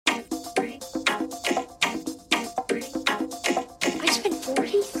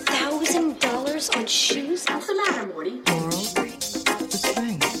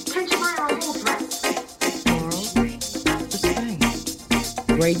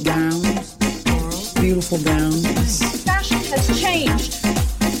great gowns, beautiful gowns. Fashion has changed.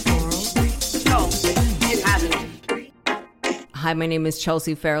 No, it hasn't. Hi, my name is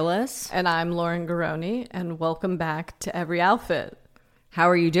Chelsea Fairless. And I'm Lauren Garoni, and welcome back to Every Outfit. How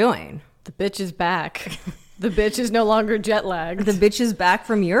are you doing? The bitch is back. The bitch is no longer jet lagged. The bitch is back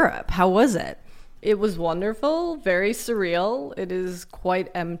from Europe. How was it? It was wonderful, very surreal. It is quite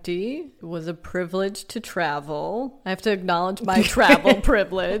empty. It was a privilege to travel. I have to acknowledge my travel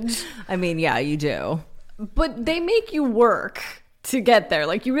privilege. I mean, yeah, you do. But they make you work to get there.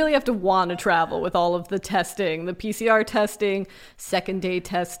 Like, you really have to want to travel with all of the testing, the PCR testing, second day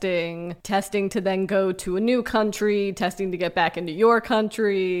testing, testing to then go to a new country, testing to get back into your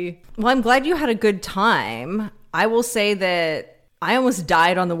country. Well, I'm glad you had a good time. I will say that I almost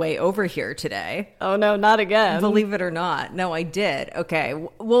died on the way over here today. Oh, no, not again. Believe it or not. No, I did. Okay.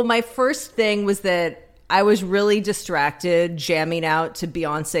 Well, my first thing was that I was really distracted jamming out to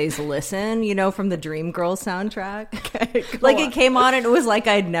Beyonce's Listen, you know, from the Dreamgirls soundtrack. Okay, like it came on and it was like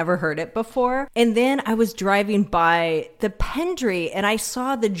I'd never heard it before. And then I was driving by the Pendry and I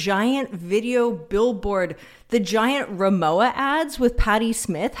saw the giant video billboard, the giant Ramoa ads with Patti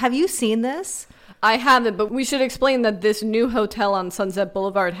Smith. Have you seen this? I haven't, but we should explain that this new hotel on Sunset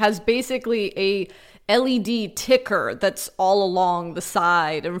Boulevard has basically a LED ticker that's all along the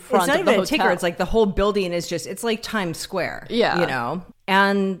side and front of the hotel. It's not even a ticker. It's like the whole building is just, it's like Times Square. Yeah. You know?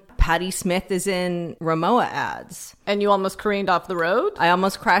 And Patti Smith is in Ramoa ads. And you almost careened off the road? I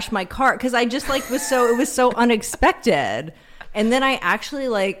almost crashed my car because I just like it was so unexpected. And then I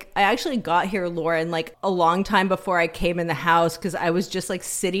actually got here, Lauren, like a long time before I came in the house because I was just like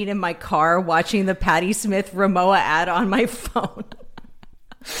sitting in my car watching the Patti Smith Ramoa ad on my phone.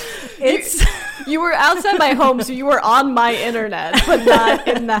 You were outside my home, so you were on my internet, but not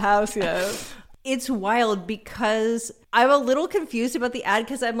in the house yet. It's wild because I'm a little confused about the ad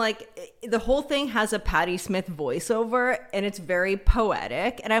because I'm like, the whole thing has a Patti Smith voiceover and it's very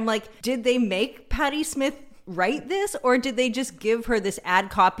poetic. And I'm like, did they make Patti Smith write this or did they just give her this ad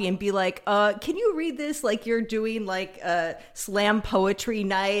copy and be like, can you read this like you're doing like a slam poetry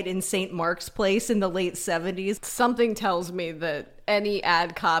night in St. Mark's Place in the late 70s? Something tells me that any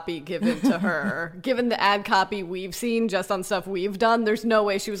ad copy given to her, given the ad copy we've seen just on stuff we've done, there's no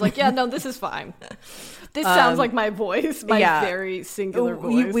way she was like, yeah, no, this is fine. This sounds like my voice, my very singular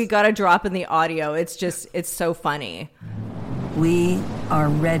voice. We got to drop in the audio. It's so funny. We are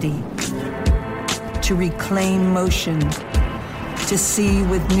ready to reclaim motion, to see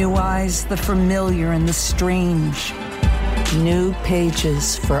with new eyes the familiar and the strange. New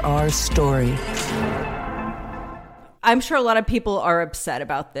pages for our story. I'm sure a lot of people are upset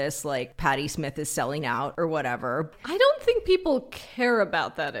about this, like Patti Smith is selling out or whatever. I don't think people care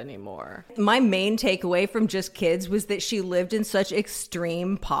about that anymore. My main takeaway from Just Kids was that she lived in such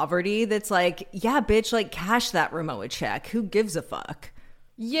extreme poverty that's like, yeah, bitch, like cash that Ramoa check. Who gives a fuck?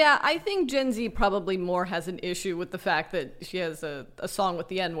 Yeah, I think Gen Z probably more has an issue with the fact that she has a song with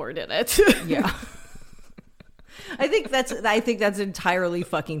the N-word in it. Yeah. I think that's entirely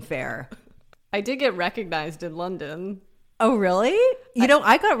fucking fair. I did get recognized in London. Oh, really? You know,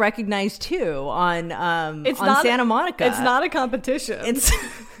 I got recognized too on Santa Monica. It's not a competition. It's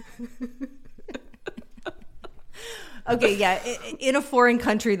okay, yeah, in a foreign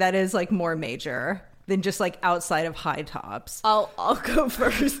country that is like more major than just like outside of high tops. I'll go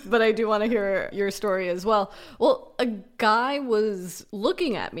first, but I do want to hear your story as well. Well, a guy was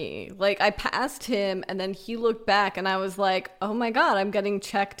looking at me. Like, I passed him and then he looked back and I was like, oh my God, I'm getting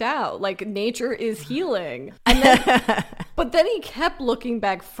checked out. Like, nature is healing. And then, but then he kept looking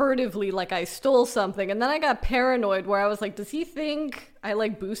back furtively like I stole something. And then I got paranoid where I was like, does he think I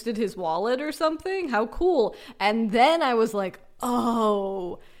like boosted his wallet or something? How cool. And then I was like,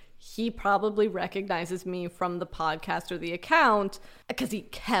 oh, he probably recognizes me from the podcast or the account because he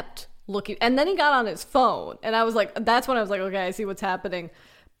kept looking. And then he got on his phone. And I was like, that's when I was like, okay, I see what's happening.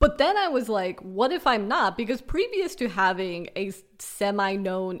 But then I was like, what if I'm not? Because previous to having a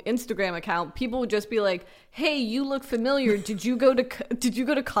semi-known Instagram account, people would just be like, hey, you look familiar. Did you go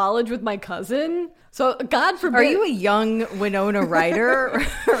to college with my cousin? So God forbid. Are you a young Winona Ryder or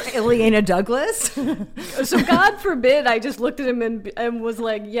Ileana Douglas? So God forbid I just looked at him and was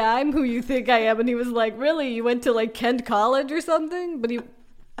like, yeah, I'm who you think I am. And he was like, really? You went to like Kent College or something? But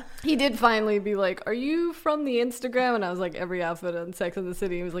he did finally be like, are you from the Instagram? And I was like, Every Outfit on Sex and the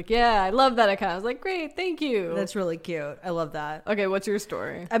City. He was like, yeah, I love that account. I was like, great, thank you. That's really cute. I love that. Okay, what's your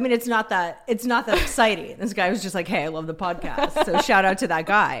story? I mean, it's not that exciting. This guy was just like, hey, I love the podcast. So shout out to that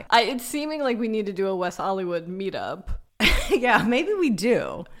guy. It's seeming like we need to do a West Hollywood meetup. Yeah, maybe we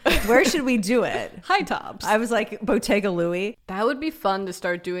do. Where should we do it? High tops. I was like, Bottega Louie. That would be fun to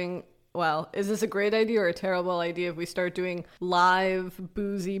start doing. Well, is this a great idea or a terrible idea if we start doing live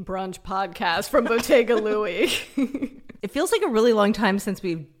boozy brunch podcasts from Bottega Louie? It feels like a really long time since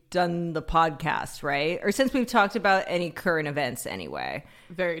we've done the podcast, right? Or since we've talked about any current events anyway.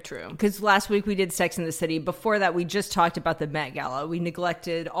 Very true. Because last week we did Sex and the City. Before that, we just talked about the Met Gala. We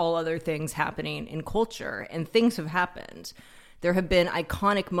neglected all other things happening in culture, and things have happened. There have been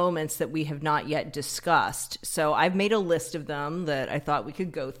iconic moments that we have not yet discussed. So I've made a list of them that I thought we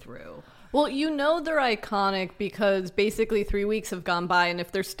could go through. Well, you know they're iconic because basically 3 weeks have gone by, and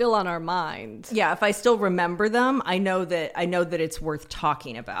if they're still on our mind. Yeah, if I still remember them, I know that it's worth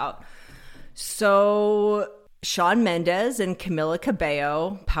talking about. So Shawn Mendes and Camila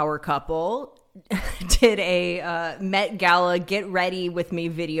Cabello, power couple, did a Met Gala Get Ready With Me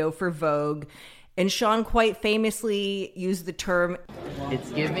video for Vogue. And Shawn quite famously used the term It's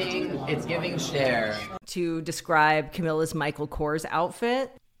giving Cher to describe Camila's Michael Kors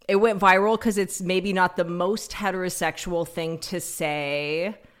outfit. It went viral because it's maybe not the most heterosexual thing to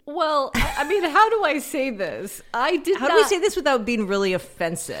say. Well, I mean, how do I say this? How do we say this without being really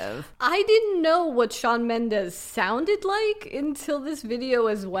offensive? I didn't know what Shawn Mendes sounded like until this video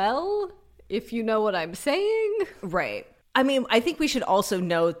as well, if you know what I'm saying. Right. I mean, I think we should also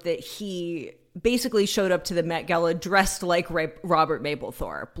note that he basically showed up to the Met Gala dressed like Robert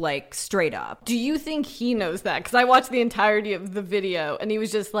Mapplethorpe, like straight up. Do you think he knows that? Because I watched the entirety of the video and he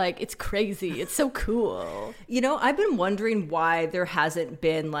was just like, it's crazy. It's so cool. You know, I've been wondering why there hasn't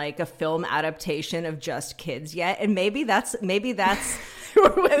been like a film adaptation of Just Kids yet. And maybe that's and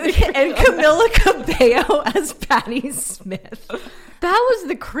Camila Cabello as Patti Smith. That was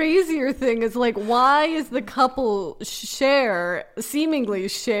the crazier thing, is like, why is the couple seemingly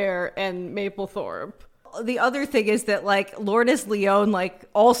Cher and Mapplethorpe? The other thing is that like Lourdes Leon like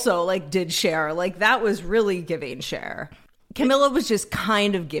also like did Cher. Like that was really giving Cher. Camila was just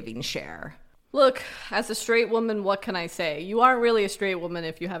kind of giving Cher. Look, as a straight woman, what can I say? You aren't really a straight woman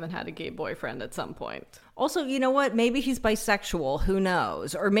if you haven't had a gay boyfriend at some point. Also, you know what? Maybe he's bisexual. Who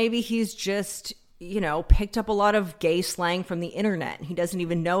knows? Or maybe he's just, you know, picked up a lot of gay slang from the internet. He doesn't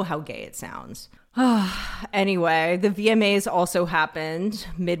even know how gay it sounds. Anyway, the VMAs also happened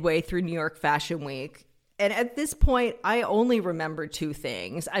midway through New York Fashion Week. And at this point, I only remember two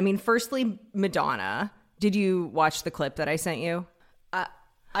things. I mean, firstly, Madonna. Did you watch the clip that I sent you?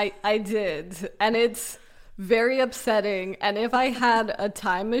 I did. And it's very upsetting. And if I had a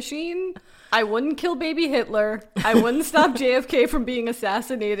time machine, I wouldn't kill baby Hitler. I wouldn't stop JFK from being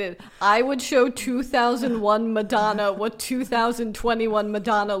assassinated. I would show 2001 Madonna what 2021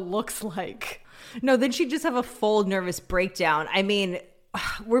 Madonna looks like. No, then she'd just have a full nervous breakdown. I mean,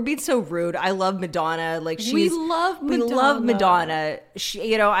 we're being so rude. I love Madonna. Like we love Madonna.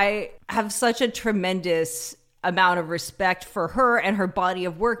 She, you know, I have such a tremendous amount of respect for her and her body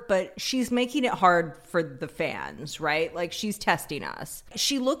of work, but she's making it hard for the fans, right? Like she's testing us.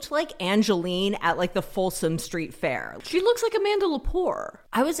 She looked like Angeline at like the Folsom Street Fair. She looks like Amanda Lepore.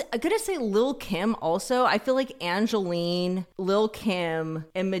 I was gonna say Lil' Kim also. I feel like Angeline, Lil' Kim,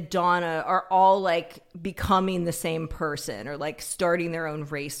 and Madonna are all like becoming the same person or like starting their own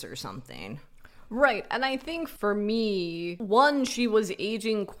race or something. Right. And I think for me, one, she was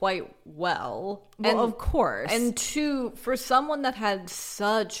aging quite well. Well, of course. And two, for someone that had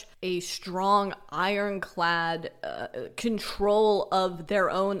such a strong ironclad control of their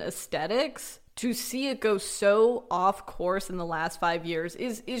own aesthetics, to see it go so off course in the last 5 years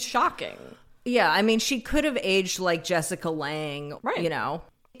is shocking. Yeah, I mean, she could have aged like Jessica Lange, right? You know?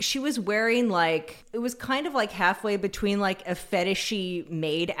 She was wearing like, it was kind of like halfway between like a fetishy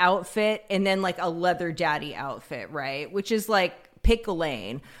maid outfit and then like a leather daddy outfit, right? Which is like, pick a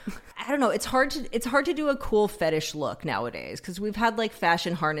lane. I don't know. It's hard to do a cool fetish look nowadays because we've had like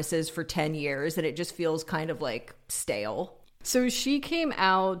fashion harnesses for 10 years and it just feels kind of like stale. So she came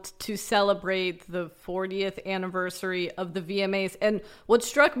out to celebrate the 40th anniversary of the VMAs. And what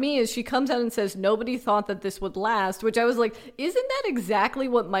struck me is she comes out and says, nobody thought that this would last, which I was like, isn't that exactly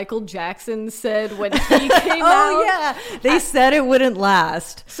what Michael Jackson said when he came out? Oh, yeah. They said it wouldn't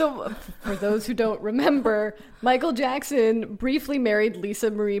last. So for those who don't remember, Michael Jackson briefly married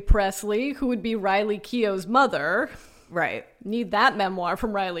Lisa Marie Presley, who would be Riley Keough's mother. Right. Need that memoir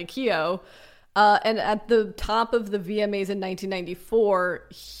from Riley Keough. And at the top of the VMAs in 1994,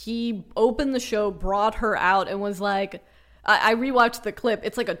 he opened the show, brought her out, and was like, I rewatched the clip.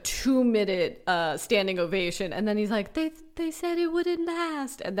 It's like a 2-minute standing ovation. And then he's like, they said it wouldn't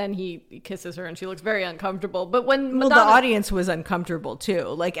last. And then he kisses her and she looks very uncomfortable. But when Madonna... Well, the audience was uncomfortable too.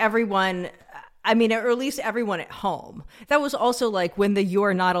 Like everyone, I mean, or at least everyone at home. That was also like when the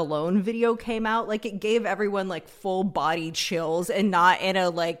 "You're Not Alone" video came out, like it gave everyone like full body chills, and not in a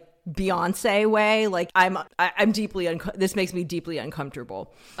like Beyonce way. Like I'm deeply this makes me deeply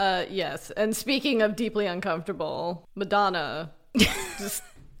uncomfortable. Yes. And speaking of deeply uncomfortable, Madonna just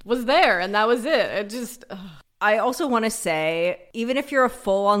was there, and that was it. It just I also want to say, even if you're a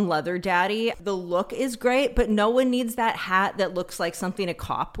full-on leather daddy, the look is great, but no one needs that hat that looks like something a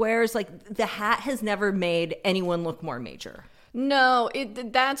cop wears. Like, the hat has never made anyone look more major. No,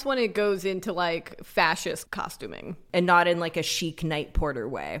 that's when it goes into like fascist costuming. And not in like a chic night porter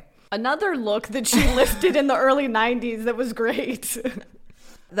way. Another look that she lifted in the early 90s that was great.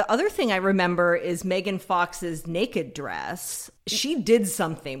 The other thing I remember is Megan Fox's naked dress. She did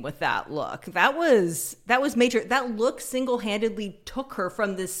something with that look. That was major. That look single-handedly took her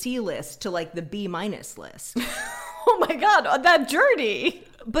from the C list to like the B- list. Oh my God, on that journey.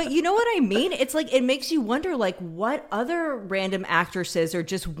 But you know what I mean? It's like, it makes you wonder, like, what other random actresses are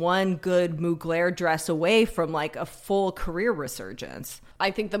just one good Mugler dress away from like a full career resurgence?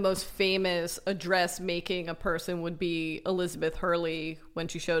 I think the most famous dress making a person would be Elizabeth Hurley when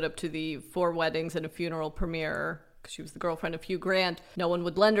she showed up to the 4 Weddings and a Funeral premiere. She was the girlfriend of Hugh Grant. No one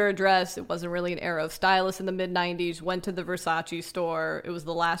would lend her a dress. It wasn't really an era of stylists in the mid-90s. Went to the Versace store. It was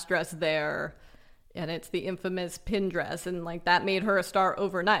the last dress there. And it's the infamous pin dress. And like that made her a star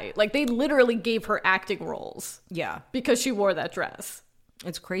overnight. Like they literally gave her acting roles. Yeah. Because she wore that dress.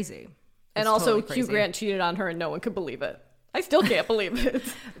 It's crazy. And also Hugh Grant cheated on her and no one could believe it. I still can't believe it.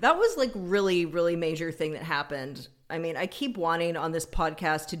 That was like really, really major thing that happened. I mean, I keep wanting on this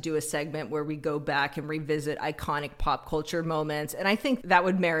podcast to do a segment where we go back and revisit iconic pop culture moments. And I think that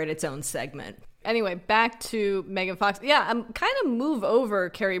would merit its own segment. Anyway, back to Megan Fox. Yeah, I'm kind of move over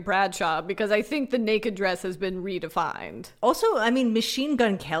Carrie Bradshaw because I think the naked dress has been redefined. Also, I mean, Machine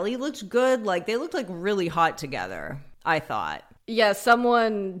Gun Kelly looked good. Like, they looked like really hot together, I thought. Yeah,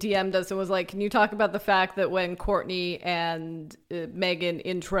 someone DM'd us and was like, can you talk about the fact that when Courtney and Megan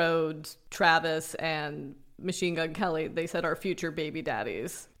introed Travis and Machine Gun Kelly, they said our future baby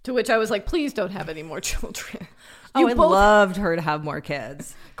daddies. To which I was like, please don't have any more children. I loved her to have more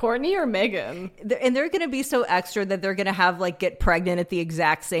kids. Courtney or Megan? And they're going to be so extra that they're going to have like get pregnant at the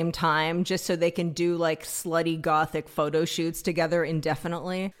exact same time just so they can do like slutty gothic photo shoots together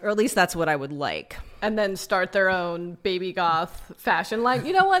indefinitely. Or at least that's what I would like. And then start their own baby goth fashion line.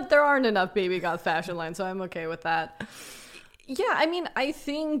 You know what? There aren't enough baby goth fashion lines, so I'm okay with that. Yeah, I mean, I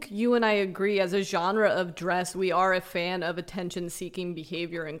think you and I agree as a genre of dress, we are a fan of attention-seeking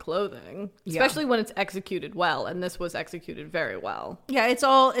behavior in clothing, especially when it's executed well, and this was executed very well. Yeah, it's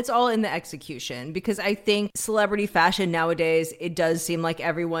all in the execution, because I think celebrity fashion nowadays, it does seem like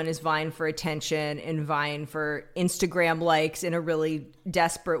everyone is vying for attention and vying for Instagram likes in a really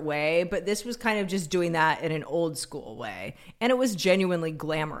desperate way, but this was kind of just doing that in an old school way, and it was genuinely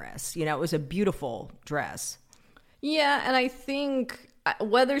glamorous. You know, it was a beautiful dress. Yeah, and I think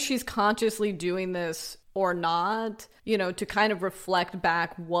whether she's consciously doing this or not, you know, to kind of reflect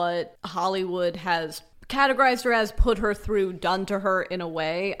back what Hollywood has categorized her as, put her through, done to her in a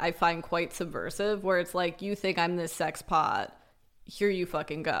way, I find quite subversive, where it's like, you think I'm this sex pot, here you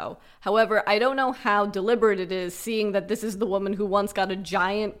fucking go. However, I don't know how deliberate it is, seeing that this is the woman who once got a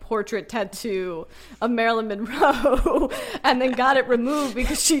giant portrait tattoo of Marilyn Monroe and then got it removed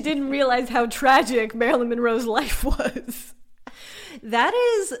because she didn't realize how tragic Marilyn Monroe's life was.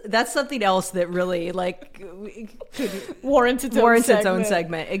 That's something else that really like warrants its own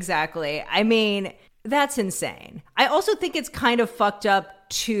segment. Exactly. I mean, that's insane. I also think it's kind of fucked up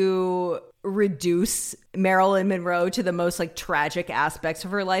to reduce Marilyn Monroe to the most like tragic aspects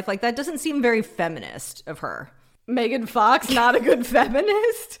of her life. Like, that doesn't seem very feminist of her. Megan Fox, not a good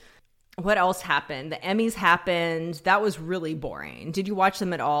feminist. What else happened? The Emmys happened. That was really boring. Did you watch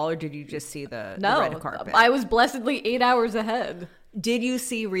them at all, or did you just see the red carpet? I was blessedly 8 hours ahead. Did you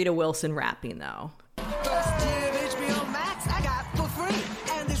see Rita Wilson rapping though?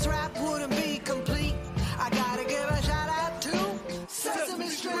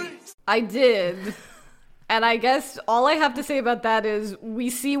 I did. And I guess all I have to say about that is we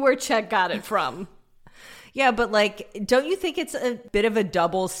see where Chet got it from. Yeah, but like, don't you think it's a bit of a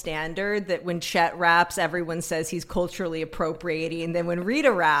double standard that when Chet raps, everyone says he's culturally appropriating, and then when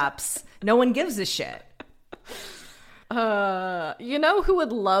Rita raps, no one gives a shit? You know who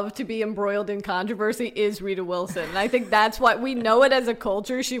would love to be embroiled in controversy is Rita Wilson. And I think that's why we know it as a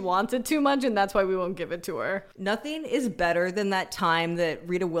culture. She wants it too much, and that's why we won't give it to her. Nothing is better than that time that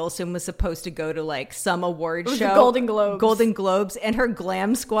Rita Wilson was supposed to go to like some award show. The Golden Globes. Golden Globes, and her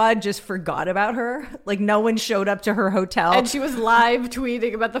glam squad just forgot about her. Like no one showed up to her hotel. And she was live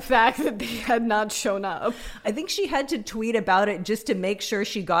tweeting about the fact that they had not shown up. I think she had to tweet about it just to make sure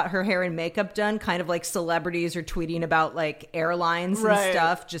she got her hair and makeup done, kind of like celebrities are tweeting about like airlines and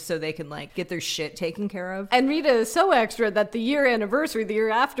stuff, just so they can like get their shit taken care of. And Rita is so extra that the year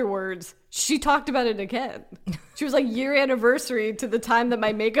afterwards, she talked about it again. She was like, year anniversary to the time that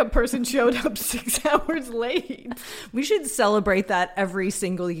my makeup person showed up 6 hours late. We should celebrate that every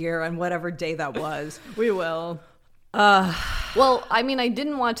single year on whatever day that was. We will. Well, I mean, I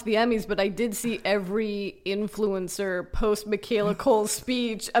didn't watch the Emmys, but I did see every influencer post Michaela Cole's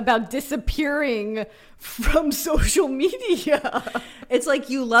speech about disappearing from social media. It's like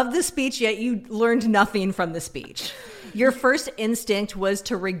you love the speech, yet you learned nothing from the speech. Your first instinct was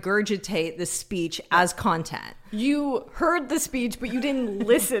to regurgitate the speech as content. You heard the speech, but you didn't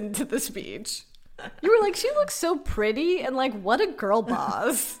listen to the speech. You were like, she looks so pretty, and like, what a girl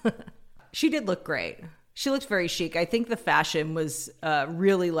boss. She did look great. She looked very chic. I think the fashion was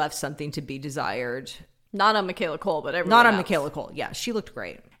really left something to be desired. Not on Michaela Cole, but everyone Not on else. Michaela Cole. Yeah, she looked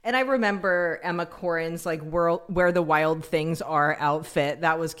great. And I remember Emma Corrin's like Where the Wild Things Are outfit.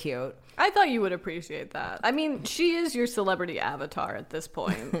 That was cute. I thought you would appreciate that. I mean, she is your celebrity avatar at this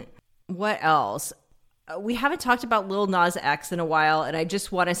point. What else? We haven't talked about Lil Nas X in a while, and I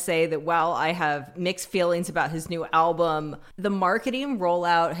just want to say that while I have mixed feelings about his new album, the marketing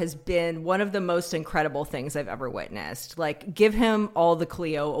rollout has been one of the most incredible things I've ever witnessed. Like, give him all the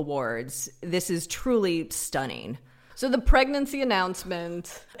Clio awards. This is truly stunning. So the pregnancy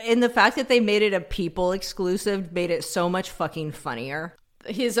announcement. And the fact that they made it a People exclusive made it so much fucking funnier.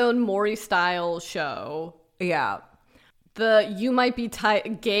 His own Maury style show. Yeah. The you might be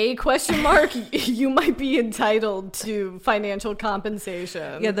gay ? You might be entitled to financial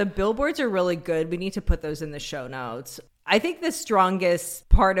compensation. Yeah, the billboards are really good. We need to put those in the show notes. I think the strongest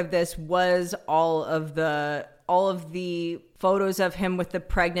part of this was all of the photos of him with the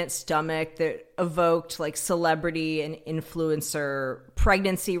pregnant stomach that evoked like celebrity and influencer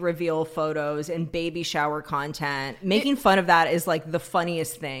pregnancy reveal photos and baby shower content. Making fun of that is like the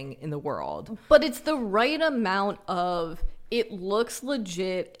funniest thing in the world. But it's the right amount of it looks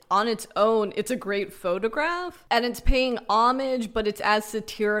legit on its own. It's a great photograph and it's paying homage, but it's as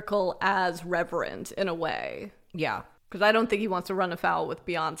satirical as reverent in a way. Yeah. Because I don't think he wants to run afoul with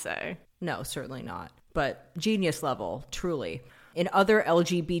Beyonce. No, certainly not. But genius level, truly. In other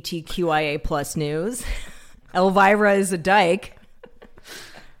LGBTQIA plus news, Elvira is a dyke.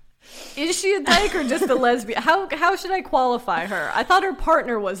 Is she a dyke or just a lesbian? How should I qualify her? I thought her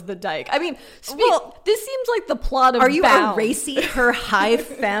partner was the dyke. I mean, this seems like the plot of Are you Bound. erasing her high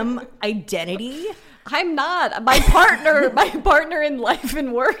femme identity? I'm not. My partner in life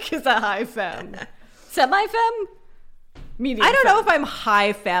and work is a high femme. Semi-femme? Medium I don't femme. know if I'm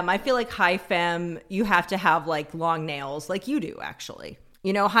high femme. I feel like high femme, you have to have like long nails like you do, actually.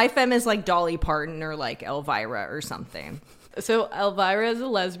 You know, high femme is like Dolly Parton or like Elvira or something. So Elvira is a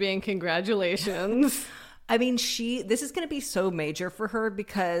lesbian. Congratulations. I mean, this is going to be so major for her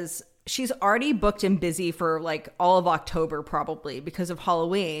because she's already booked and busy for like all of October probably because of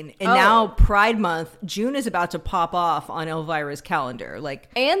Halloween. And now Pride Month, June is about to pop off on Elvira's calendar.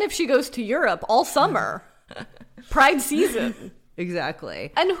 And if she goes to Europe all summer. Pride season.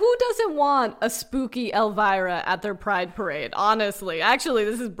 Exactly. And who doesn't want a spooky Elvira at their Pride parade? Honestly. Actually,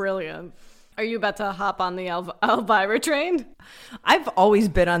 this is brilliant. Are you about to hop on the Elvira train? I've always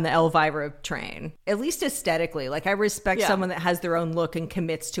been on the Elvira train, at least aesthetically. Like, I respect someone that has their own look and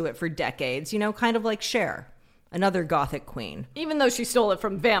commits to it for decades, you know, kind of like Cher, another gothic queen. Even though she stole it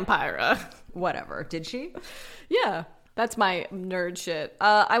from Vampira. Whatever. Did she? Yeah. That's my nerd shit.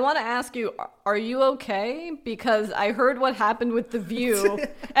 I want to ask you, are you okay? Because I heard what happened with The View,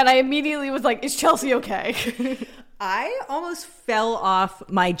 and I immediately was like, is Chelsea okay? I almost fell off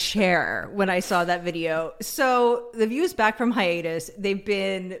my chair when I saw that video. So The View is back from hiatus. They've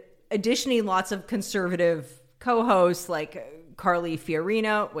been auditioning lots of conservative co-hosts like Carly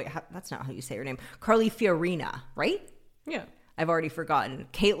Fiorina. Wait, that's not how you say her name. Carly Fiorina, right? Yeah. I've already forgotten.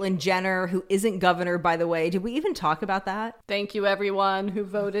 Caitlyn Jenner, who isn't governor, by the way. Did we even talk about that? Thank you, everyone who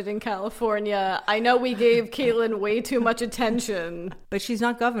voted in California. I know we gave Caitlyn way too much attention. But she's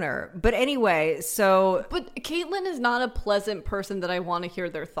not governor. But anyway, so... But Caitlyn is not a pleasant person that I want to hear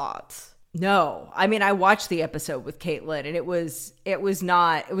their thoughts. No. I mean, I watched the episode with Caitlyn, and it was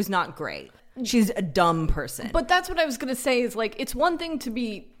not great. She's a dumb person. But that's what I was going to say is like, it's one thing to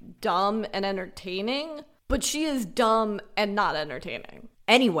be dumb and entertaining, but she is dumb and not entertaining.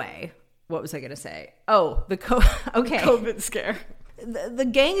 Anyway, what was I going to say? Oh, okay. COVID scare. The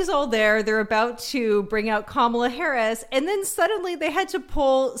gang is all there. They're about to bring out Kamala Harris. And then suddenly they had to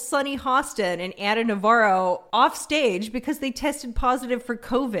pull Sunny Hostin and Anna Navarro off stage because they tested positive for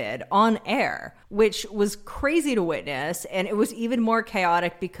COVID on air, which was crazy to witness. And it was even more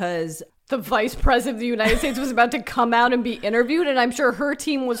chaotic because the vice president of the United States was about to come out and be interviewed, and I'm sure her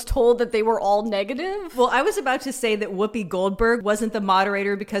team was told that they were all negative. Well, I was about to say that Whoopi Goldberg wasn't the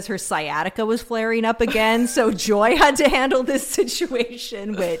moderator because her sciatica was flaring up again, so Joy had to handle this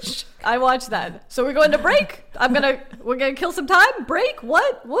situation, which... I watched that. So we're going to break? We're gonna kill some time? Break?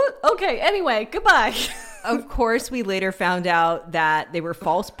 What? Okay, anyway, goodbye. Of course, we later found out that they were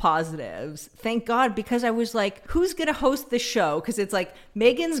false positives. Thank God, because I was like, who's going to host the show? Because it's like,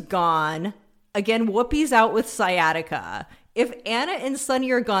 Megan's gone. Again, Whoopi's out with sciatica. If Anna and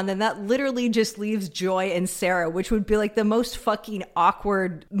Sunny are gone, then that literally just leaves Joy and Sarah, which would be like the most fucking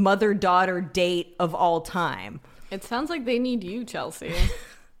awkward mother-daughter date of all time. It sounds like they need you, Chelsea.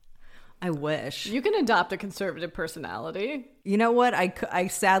 I wish. You can adopt a conservative personality. You know what? I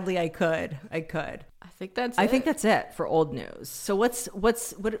sadly could. I think that's it for old news. So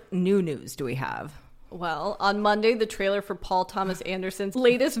what new news do we have? Well, on Monday, the trailer for Paul Thomas Anderson's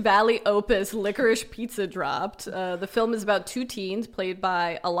latest Valley opus, Licorice Pizza, dropped. The film is about two teens played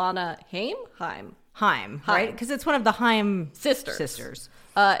by Alana Haim, right? Because it's one of the Haim sisters.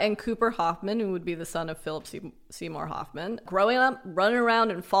 And Cooper Hoffman, who would be the son of Philip Seymour Hoffman, growing up, running around,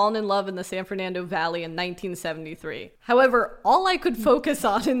 and falling in love in the San Fernando Valley in 1973. However, all I could focus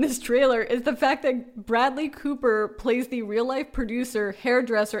on in this trailer is the fact that Bradley Cooper plays the real-life producer,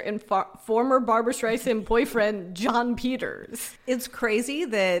 hairdresser, and former Barbra Streisand boyfriend, John Peters. It's crazy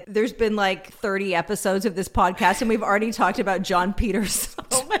that there's been like 30 episodes of this podcast, and we've already talked about John Peters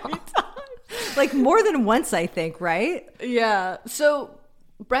so many times. Like more than once, I think, right? Yeah. So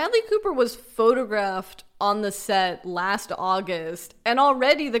Bradley Cooper was photographed on the set last August, and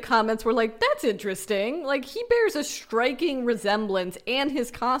already the comments were like, that's interesting. Like, he bears a striking resemblance, and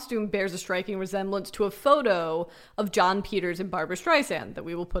his costume bears a striking resemblance to a photo of John Peters and Barbra Streisand that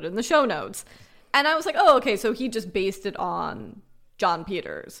we will put in the show notes. And I was like, oh, okay, so he just based it on John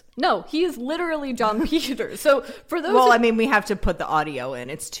Peters. No, he is literally John Peters. So for those Well, I mean, we have to put the audio in.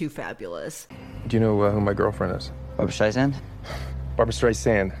 It's too fabulous. Do you know who my girlfriend is? Barbra Streisand? Barbra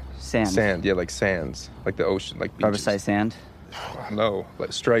Streisand. Sand. Yeah, like sands. Like the ocean, like Barbra beaches. Streisand? No, like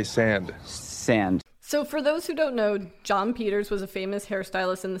Streisand. Sand. So for those who don't know, John Peters was a famous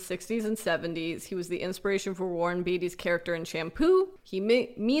hairstylist in the 60s and 70s. He was the inspiration for Warren Beatty's character in Shampoo. He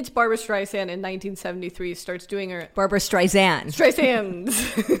meets Barbra Streisand in 1973, starts doing her... Barbra Streisand. Streisand!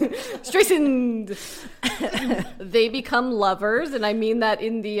 They become lovers, and I mean that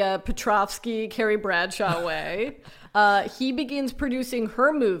in the Petrovsky, Carrie Bradshaw way. He begins producing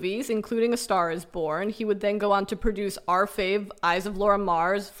her movies, including A Star is Born. He would then go on to produce our fave, Eyes of Laura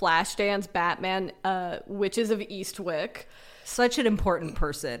Mars, Flashdance, Batman, Witches of Eastwick. Such an important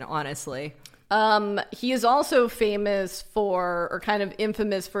person, honestly. He is also famous for, or kind of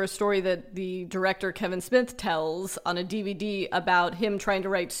infamous for, a story that the director Kevin Smith tells on a DVD about him trying to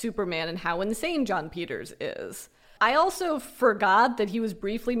write Superman and how insane John Peters is. I also forgot that he was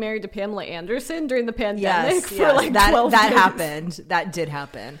briefly married to Pamela Anderson during the pandemic for like 12 that days. happened. That did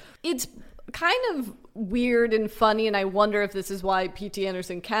happen. It's kind of weird and funny, and I wonder if this is why P.T.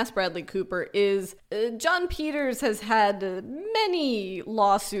 Anderson cast Bradley Cooper, is John Peters has had many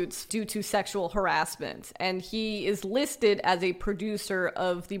lawsuits due to sexual harassment, and he is listed as a producer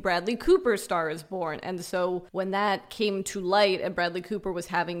of the Bradley Cooper Star is Born. And so when that came to light and Bradley Cooper was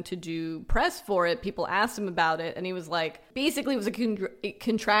having to do press for it, people asked him about it, and he was like, basically it was a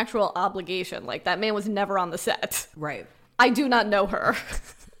contractual obligation. Like, that man was never on the set. Right. I do not know her.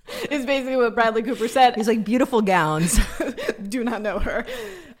 Is basically what Bradley Cooper said. He's like, beautiful gowns. Do not know her.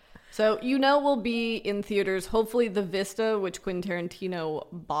 So, we'll be in theaters. Hopefully the Vista, which Quentin Tarantino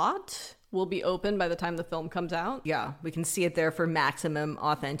bought, will be open by the time the film comes out. Yeah, we can see it there for maximum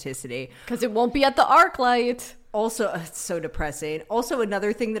authenticity. Because it won't be at the ArcLight. Also, it's so depressing. Also,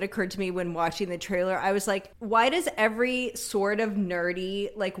 another thing that occurred to me when watching the trailer, I was like, why does every sort of nerdy,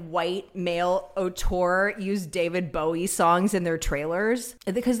 like white male auteur use David Bowie songs in their trailers?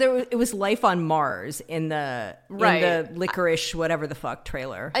 Because it was Life on Mars in the Licorice, whatever the fuck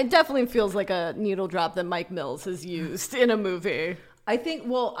trailer. It definitely feels like a needle drop that Mike Mills has used in a movie. I think,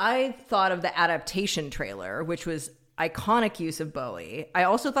 I thought of the adaptation trailer, which was, iconic use of Bowie. I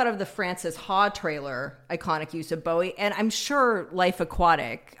also thought of the Frances Ha trailer, iconic use of Bowie, and I'm sure Life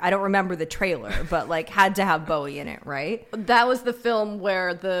Aquatic, I don't remember the trailer, but like had to have Bowie in it, right? That was the film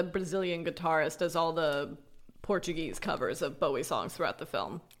where the Brazilian guitarist does all the Portuguese covers of Bowie songs throughout the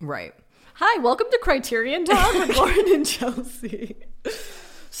film. Right. Hi, welcome to Criterion Talk with Lauren and Chelsea.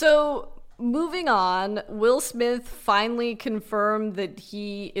 So, moving on, Will Smith finally confirmed that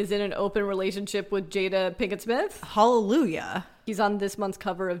he is in an open relationship with Jada Pinkett Smith. Hallelujah. He's on this month's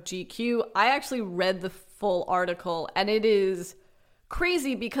cover of GQ. I actually read the full article, and it is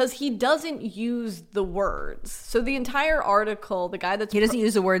crazy because he doesn't use the words. So the entire article, the guy that's... He doesn't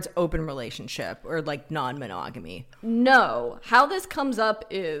use the words open relationship or like non-monogamy. No. How this comes up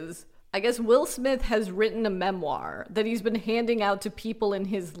is... I guess Will Smith has written a memoir that he's been handing out to people in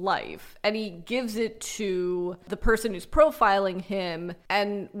his life, and he gives it to the person who's profiling him,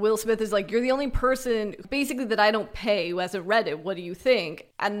 and Will Smith is like, you're the only person basically that I don't pay who hasn't read it. What do you think?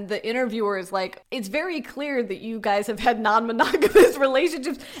 And the interviewer is like, it's very clear that you guys have had non-monogamous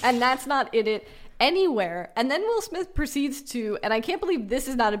relationships, and that's not in it anywhere. And then Will Smith proceeds to, and I can't believe this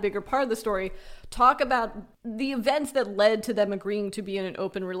is not a bigger part of the story, talk about the events that led to them agreeing to be in an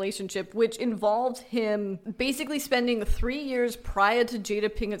open relationship, which involved him basically spending 3 years prior to Jada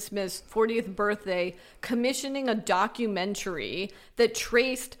Pinkett Smith's 40th birthday commissioning a documentary that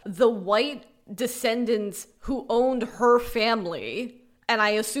traced the white descendants who owned her family, and I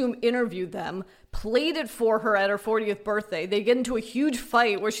assume interviewed them, played it for her at her 40th birthday. They get into a huge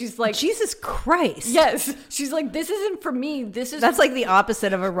fight where she's like, Jesus Christ. Yes. She's like, this isn't for me. That's like the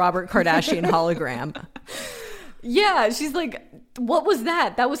opposite of a Robert Kardashian hologram. Yeah. She's like, what was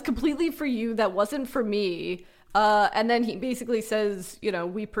that? That was completely for you. That wasn't for me. And then he basically says, you know,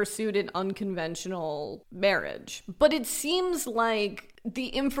 we pursued an unconventional marriage. But it seems like the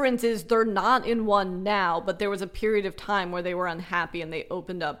inference is they're not in one now, but there was a period of time where they were unhappy and they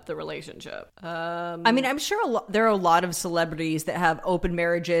opened up the relationship. I mean, I'm sure there are a lot of celebrities that have open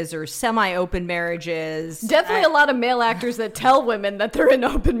marriages or semi-open marriages. Definitely a lot of male actors that tell women that they're in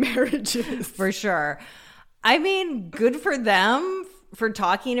open marriages. For sure. I mean, good for them for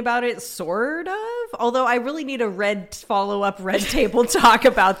talking about it, sort of. Although I really need a follow-up Red Table talk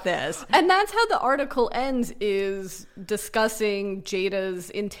about this. And that's how the article ends, is discussing Jada's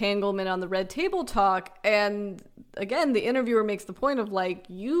entanglement on the Red Table Talk. And again, the interviewer makes the point of like,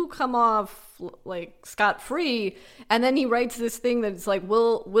 you come off like scot-free. And then he writes this thing that's like,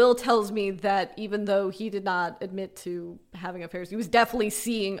 Will tells me that even though he did not admit to having affairs, he was definitely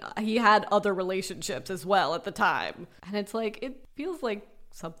he had other relationships as well at the time. And it's like, it feels like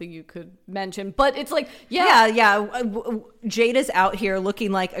something you could mention, but it's like, yeah. Jada's out here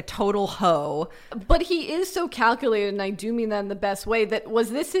looking like a total hoe, but he is so calculated, and I do mean that in the best way. That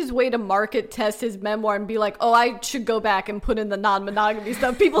was this his way to market test his memoir and be like, oh, I should go back and put in the non-monogamy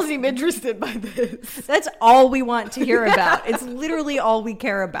stuff. People seem interested by this. That's all we want to hear about. It's literally all we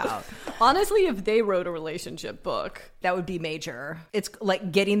care about. Honestly, if they wrote a relationship book, that would be major. It's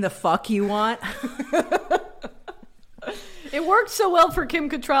like getting the fuck you want. It worked so well for Kim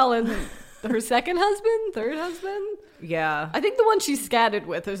Cattrall and her third husband. Yeah. I think the one she scatted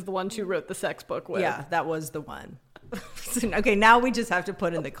with is the one she wrote the sex book with. Yeah, that was the one. Okay, now we just have to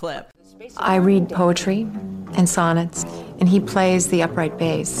put in the clip. I read poetry and sonnets, and he plays the upright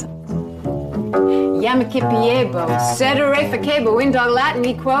bass. Yamakipiebo, sedere facebo, in dog Latin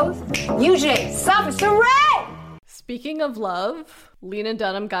he quoth, Uge, sere! Speaking of love, Lena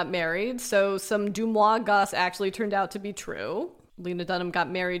Dunham got married, so some Dumois goss actually turned out to be true. Lena Dunham got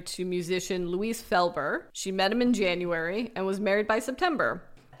married to musician Luis Felber. She met him in January and was married by September.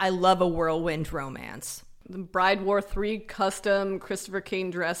 I love a whirlwind romance. The bride wore 3 custom Christopher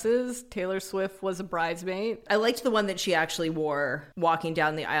Kane dresses. Taylor Swift was a bridesmaid. I liked the one that she actually wore walking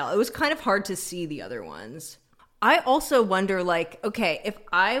down the aisle. It was kind of hard to see the other ones. I also wonder, like, okay, if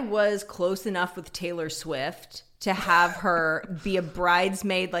I was close enough with Taylor Swift to have her be a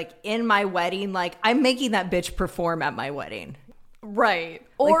bridesmaid, like, in my wedding, like, I'm making that bitch perform at my wedding. Right.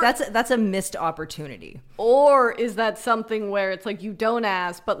 Or like that's a missed opportunity. Or is that something where it's like you don't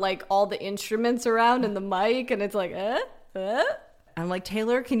ask, but like all the instruments around and the mic, and it's like, I'm like,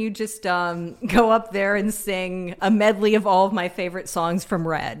 Taylor, can you just go up there and sing a medley of all of my favorite songs from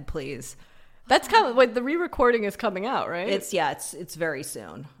Red, please? That's kind of like the re-recording is coming out, right? It's very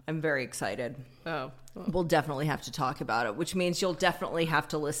soon. I'm very excited. Oh. We'll definitely have to talk about it, which means you'll definitely have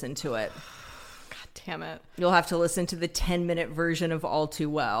to listen to it. Damn it. You'll have to listen to the 10-minute version of All Too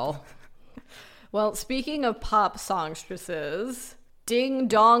Well. Well, speaking of pop songstresses, ding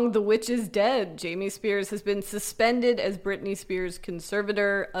dong, the witch is dead. Jamie Spears has been suspended as Britney Spears'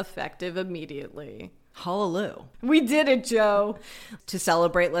 conservator, effective immediately. Hallelujah. We did it, Joe. To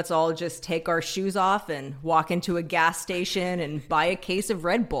celebrate, let's all just take our shoes off and walk into a gas station and buy a case of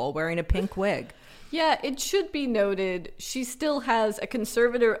Red Bull wearing a pink wig. Yeah, it should be noted, she still has a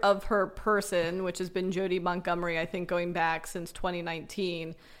conservator of her person, which has been Jodie Montgomery, I think, going back since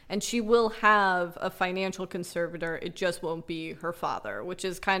 2019. And she will have a financial conservator. It just won't be her father, which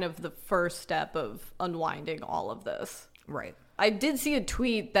is kind of the first step of unwinding all of this. Right. I did see a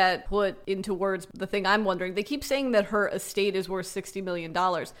tweet that put into words the thing I'm wondering. They keep saying that her estate is worth $60 million.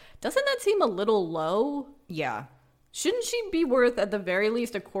 Doesn't that seem a little low? Yeah. Shouldn't she be worth at the very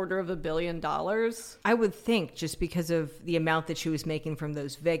least $250 million? I would think, just because of the amount that she was making from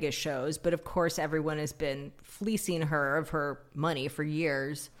those Vegas shows. But of course, everyone has been fleecing her of her money for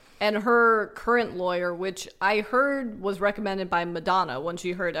years. And her current lawyer, which I heard was recommended by Madonna. When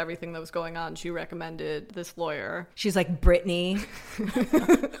she heard everything that was going on, she recommended this lawyer. She's like, Brittany,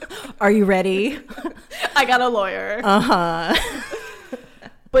 are you ready? I got a lawyer. Uh-huh.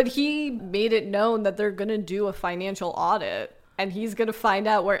 But he made it known that they're going to do a financial audit, and he's going to find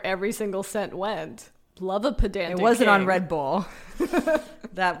out where every single cent went. Love a pedantic It wasn't king. on Red Bull.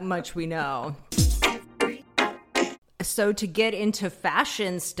 That much we know. So to get into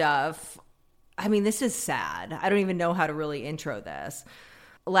fashion stuff, I mean, this is sad. I don't even know how to really intro this.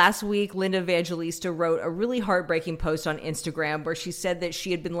 Last week, Linda Evangelista wrote a really heartbreaking post on Instagram where she said that she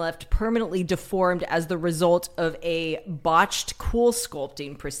had been left permanently deformed as the result of a botched cool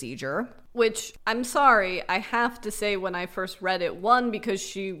sculpting procedure. Which, I'm sorry, I have to say when I first read it, one, because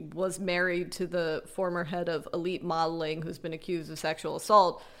she was married to the former head of Elite Modeling who's been accused of sexual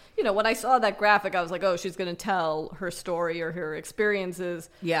assault. You know, when I saw that graphic, I was like, oh, she's going to tell her story or her experiences.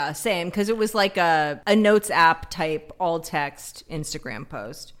 Yeah, same, because it was like a notes app type all text Instagram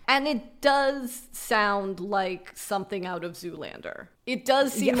post. And it does sound like something out of Zoolander. It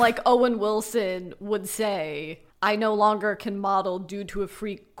does seem like Owen Wilson would say, I no longer can model due to a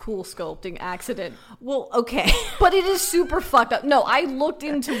freak cool sculpting accident. Well, okay. But it is super fucked up. No, I looked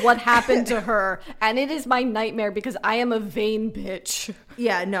into what happened to her, and it is my nightmare because I am a vain bitch.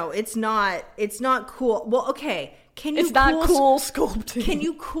 Yeah, no, it's not cool. Well, okay. It's not cool sculpting. Can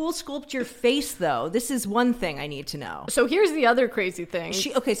you cool sculpt your face, though? This is one thing I need to know. So here's the other crazy thing.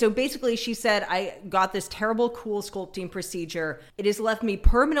 So basically she said, I got this terrible cool sculpting procedure. It has left me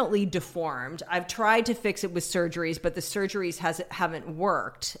permanently deformed. I've tried to fix it with surgeries, but the surgeries haven't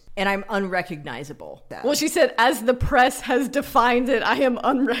worked, and I'm unrecognizable. Well, she said, as the press has defined it, I am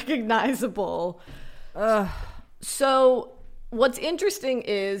unrecognizable. So what's interesting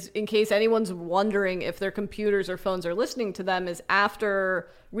is, in case anyone's wondering if their computers or phones are listening to them, is after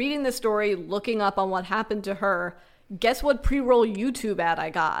reading the story, looking up on what happened to her, guess what pre-roll YouTube ad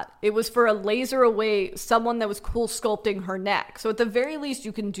I got? It was for a laser away someone that was cool sculpting her neck. So at the very least,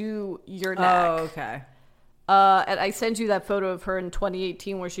 you can do your neck. Oh, okay. And I sent you that photo of her in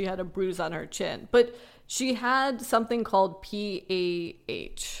 2018 where she had a bruise on her chin. But she had something called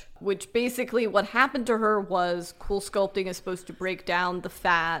PAH, which basically what happened to her was cool sculpting is supposed to break down the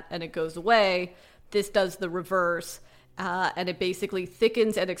fat and it goes away. This does the reverse. And it basically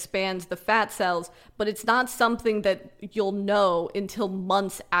thickens and expands the fat cells, but it's not something that you'll know until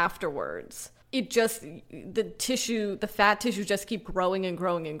months afterwards. It just, the fat tissue just keep growing and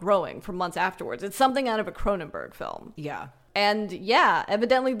growing and growing for months afterwards. It's something out of a Cronenberg film. Yeah. And yeah,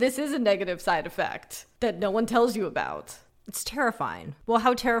 evidently this is a negative side effect that no one tells you about. It's terrifying. Well,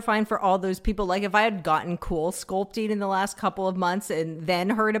 how terrifying for all those people. Like, if I had gotten cool sculpting in the last couple of months and then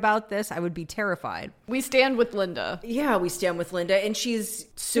heard about this, I would be terrified. We stand with Linda. Yeah, we stand with Linda, and she's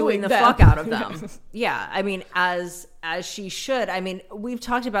suing the them. fuck out of them. Yeah, I mean, as she should. I mean, we've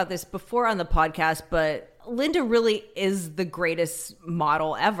talked about this before on the podcast, but Linda really is the greatest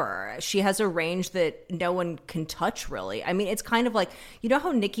model ever. She has a range that no one can touch, really. I mean, it's kind of like, you know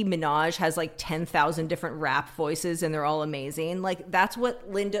how Nicki Minaj has like 10,000 different rap voices and they're all amazing? Like, that's what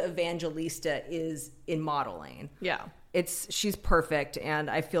Linda Evangelista is in modeling. Yeah. She's perfect, and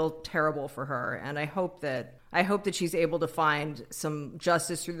I feel terrible for her, and I hope that she's able to find some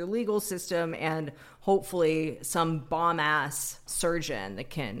justice through the legal system and hopefully some bomb-ass surgeon that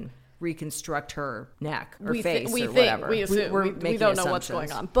can reconstruct her neck or face or whatever. We assume. We don't know what's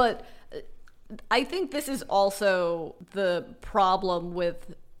going on. But I think this is also the problem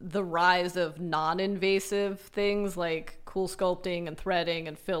with the rise of non-invasive things like cool sculpting and threading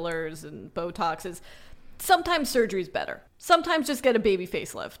and fillers and Botox. Is sometimes surgery's better. Sometimes just get a baby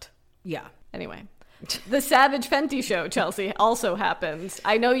facelift. Yeah. Anyway. The Savage Fenty show, Chelsea, also happens.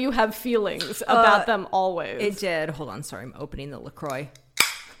 I know you have feelings about them always. It did. Hold on. Sorry. I'm opening the LaCroix.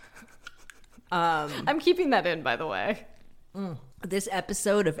 I'm keeping that in, by the way. This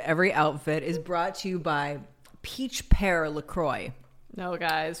episode of Every Outfit is brought to you by Peach Pear LaCroix. No,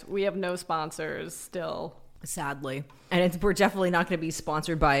 guys, we have no sponsors still. Sadly. And we're definitely not going to be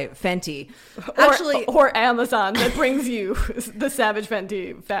sponsored by Fenty. Or Amazon that brings you the Savage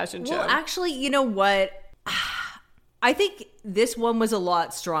Fenty fashion show. Well, actually, you know what? I think this one was a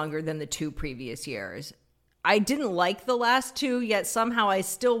lot stronger than the 2 previous years. I didn't like the last 2, yet somehow I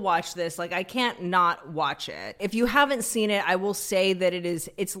still watch this. Like, I can't not watch it. If you haven't seen it, I will say that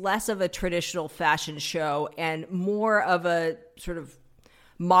it's less of a traditional fashion show and more of a sort of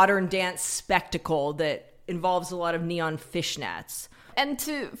modern dance spectacle that involves a lot of neon fishnets. And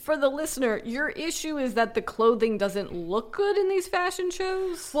for the listener, your issue is that the clothing doesn't look good in these fashion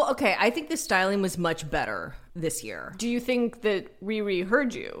shows? Well, okay, I think the styling was much better this year. Do you think that Riri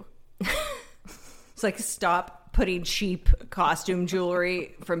heard you? It's like, stop putting cheap costume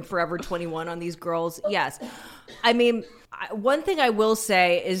jewelry from Forever 21 on these girls. Yes. I mean, one thing I will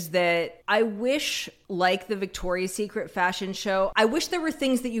say is that I wish, like the Victoria's Secret fashion show, I wish there were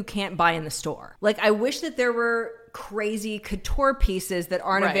things that you can't buy in the store. Like, I wish that there were crazy couture pieces that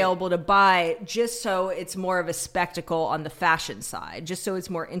aren't available to buy, just so it's more of a spectacle on the fashion side, just so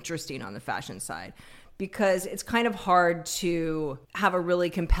it's more interesting on the fashion side. Because it's kind of hard to have a really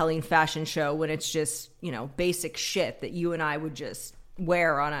compelling fashion show when it's just, you know, basic shit that you and I would just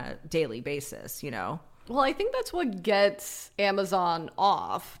wear on a daily basis, you know? Well, I think that's what gets Amazon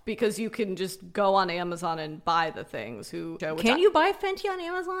off, because you can just go on Amazon and buy the things. Can you buy Fenty on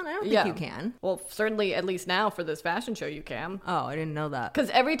Amazon? I don't think you can. Well, certainly, at least now for this fashion show, you can. Oh, I didn't know that. Because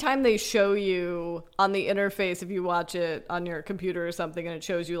every time they show you on the interface, if you watch it on your computer or something, and it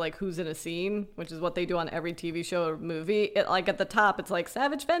shows you like who's in a scene, which is what they do on every TV show or movie, like at the top, it's like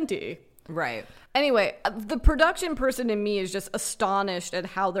Savage Fenty. Right. Anyway, the production person in me is just astonished at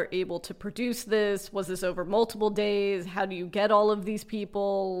how they're able to produce this. Was this over multiple days? How do you get all of these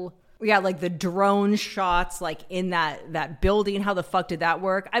people? Yeah, like the drone shots, like in that building. How the fuck did that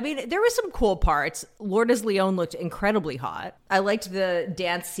work? I mean, there were some cool parts. Lourdes Leon looked incredibly hot. I liked the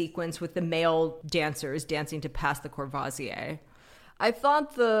dance sequence with the male dancers dancing to Pass the Courvoisier. I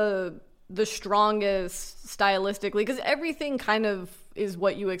thought the strongest stylistically, because everything kind of is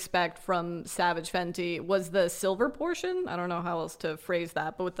what you expect from Savage Fenty, was the silver portion. I don't know how else to phrase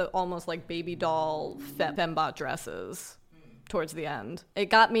that, but with the almost like baby doll fembot dresses towards the end. It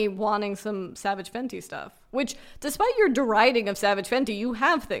got me wanting some Savage Fenty stuff, which, despite your deriding of Savage Fenty, you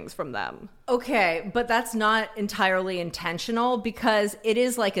have things from them. Okay, but that's not entirely intentional, because it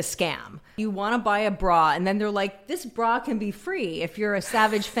is like a scam. You want to buy a bra, and then they're like, this bra can be free if you're a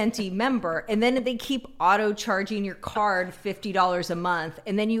Savage Fenty member. And then they keep auto-charging your card $50 a month,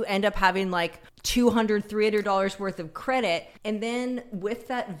 and then you end up having like $200, $300 worth of credit. And then with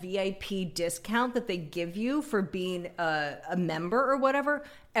that VIP discount that they give you for being a member or whatever,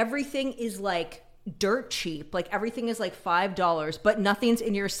 everything is like dirt cheap. Like everything is like $5, but nothing's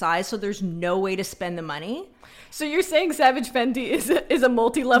in your size, so there's no way to spend the money. So you're saying Savage Fenty is a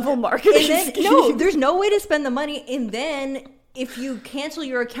multi-level marketing scheme? No, there's no way to spend the money. And then if you cancel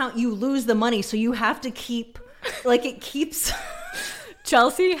your account, you lose the money. So you have to keep, like, it keeps...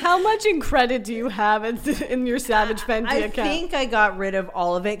 Chelsea, how much in credit do you have in your Savage Fenty account? I think I got rid of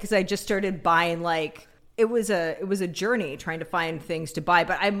all of it because I just started buying, like... It was a journey trying to find things to buy,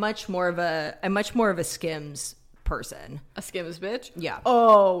 but I'm much more of a Skims person. A Skims bitch? Yeah.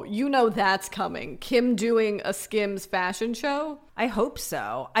 Oh, you know that's coming. Kim doing a Skims fashion show? I hope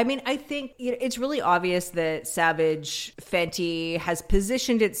so. I mean, I think it's really obvious that Savage Fenty has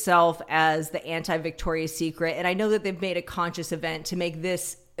positioned itself as the anti-Victoria's Secret, and I know that they've made a conscious event to make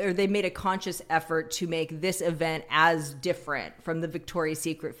this, or they made a conscious effort to make this event as different from the Victoria's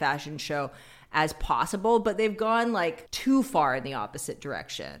Secret fashion show as possible, but they've gone like too far in the opposite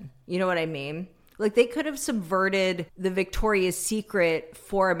direction. You know what I mean? Like they could have subverted the Victoria's Secret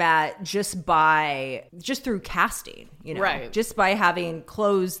format just through casting, you know, right? Just by having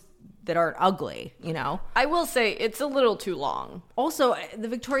clothes that aren't ugly, you know? I will say it's a little too long. Also, the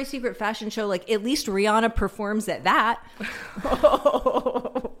Victoria's Secret fashion show, like at least Rihanna performs at that.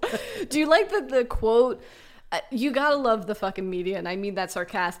 Do you like the quote? You gotta love the fucking media, and I mean that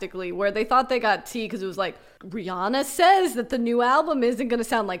sarcastically, where they thought they got tea because it was like, Rihanna says that the new album isn't gonna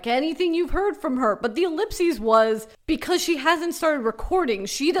sound like anything you've heard from her. But the ellipses was, because she hasn't started recording,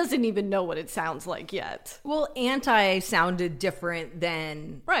 she doesn't even know what it sounds like yet. Well, Anti sounded different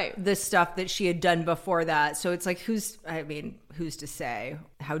than the stuff that she had done before that. So it's like, who's to say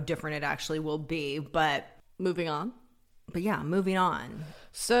how different it actually will be? But moving on. But yeah, moving on.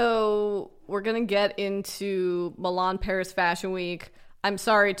 So we're going to get into Milan Paris Fashion Week. I'm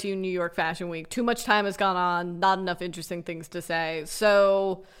sorry to you, New York Fashion Week. Too much time has gone on, not enough interesting things to say.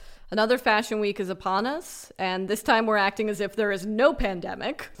 So another Fashion Week is upon us, and this time we're acting as if there is no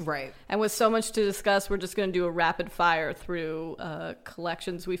pandemic. Right. And with so much to discuss, we're just going to do a rapid fire through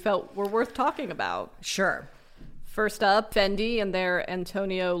collections we felt were worth talking about. Sure. First up, Fendi and their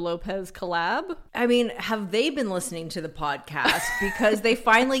Antonio Lopez collab. I mean, have they been listening to the podcast? Because they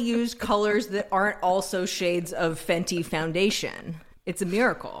finally used colors that aren't also shades of Fenty foundation. It's a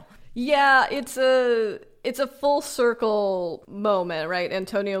miracle. Yeah, it's a full circle moment, right?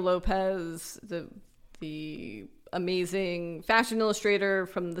 Antonio Lopez, the amazing fashion illustrator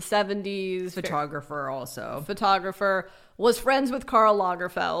from the 70s. Photographer, was friends with Karl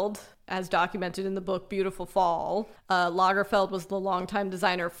Lagerfeld, as documented in the book Beautiful Fall. Lagerfeld was the longtime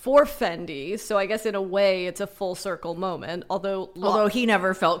designer for Fendi, so I guess in a way it's a full circle moment. Although he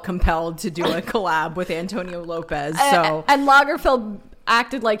never felt compelled to do a collab with Antonio Lopez. So and Lagerfeld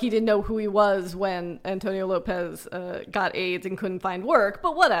acted like he didn't know who he was when Antonio Lopez got AIDS and couldn't find work,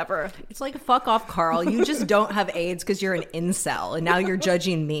 but whatever. It's like, fuck off, Carl. You just don't have AIDS because you're an incel, and now you're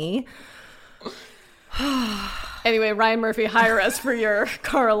judging me. Anyway, Ryan Murphy, hire us for your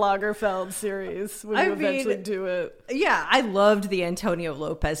Karl Lagerfeld series when you eventually do it. Yeah, I loved the Antonio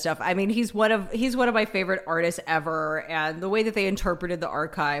Lopez stuff. I mean, he's one of my favorite artists ever, and the way that they interpreted the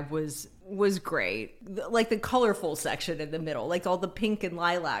archive was great. Like the colorful section in the middle, like all the pink and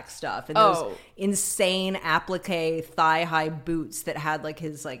lilac stuff, and those insane applique thigh-high boots that had like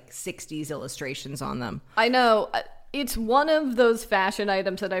his like 60s illustrations on them. I know. It's one of those fashion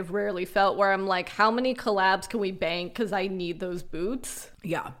items that I've rarely felt where I'm like, how many collabs can we bank? Because I need those boots.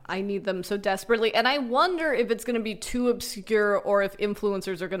 Yeah. I need them so desperately. And I wonder if it's going to be too obscure or if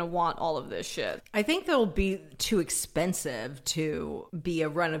influencers are going to want all of this shit. I think they'll be too expensive to be a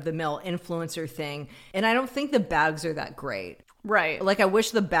run-of-the-mill influencer thing. And I don't think the bags are that great. Right. Like, I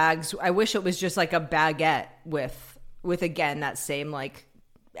wish it was just like a baguette with again, that same like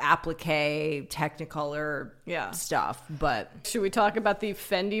applique Technicolor stuff. But should we talk about the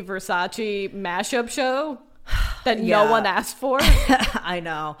Fendi Versace mashup show that no one asked for? I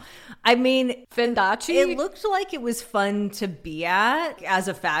know. I mean, Fendace, it looked like it was fun to be at as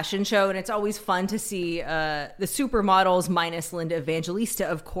a fashion show, and it's always fun to see the supermodels minus Linda Evangelista,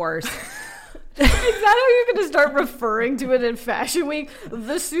 of course. Is that how you're going to start referring to it in Fashion Week?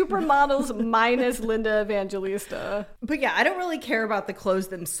 The supermodels minus Linda Evangelista. But yeah, I don't really care about the clothes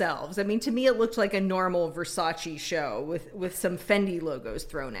themselves. I mean, to me, it looked like a normal Versace show with some Fendi logos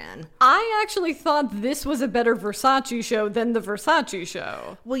thrown in. I actually thought this was a better Versace show than the Versace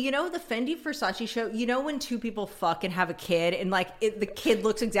show. Well, you know, the Fendi Versace show, you know when two people fuck and have a kid and like the kid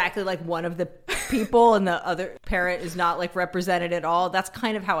looks exactly like one of the people and the other parent is not like represented at all? That's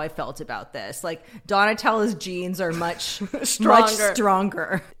kind of how I felt about this. Like, Donatella's jeans are much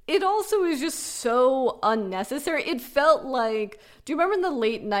stronger. It also is just so unnecessary. It felt like, do you remember in the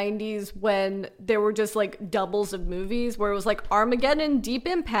late 90s when there were just like doubles of movies where it was like Armageddon, Deep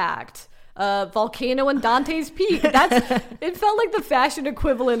Impact, Volcano and Dante's Peak? It felt like the fashion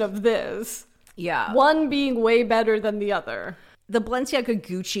equivalent of this. Yeah. One being way better than the other. The Balenciaga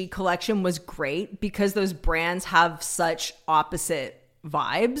Gucci collection was great because those brands have such opposite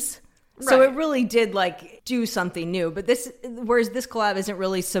vibes. So it really did like do something new, but whereas this collab isn't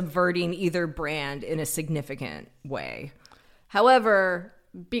really subverting either brand in a significant way. However,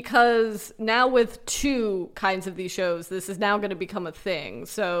 because now with two kinds of these shows, this is now going to become a thing.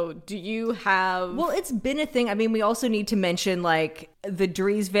 So do you have... Well, it's been a thing. I mean, we also need to mention like the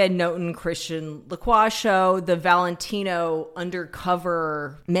Dries Van Noten Christian Lacroix show, the Valentino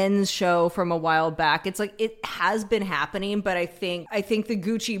undercover men's show from a while back. It's like it has been happening, but I think the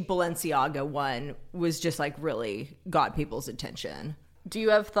Gucci Balenciaga one was just like really got people's attention. Do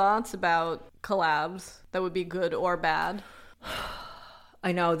you have thoughts about collabs that would be good or bad?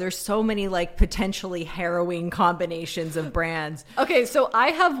 I know there's so many like potentially harrowing combinations of brands. Okay, so I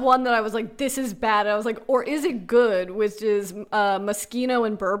have one that I was like, this is bad. I was like, or is it good? Which is Moschino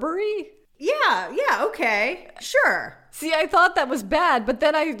and Burberry. Yeah, okay, sure. See, I thought that was bad, but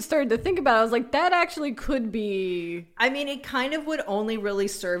then I started to think about it. I was like, that actually could be... I mean, it kind of would only really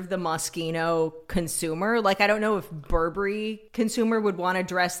serve the Moschino consumer. Like, I don't know if Burberry consumer would want to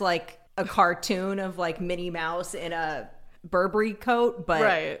dress like a cartoon of like Minnie Mouse in a Burberry coat, but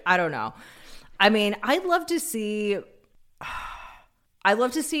right. I don't know. I mean, I'd love to see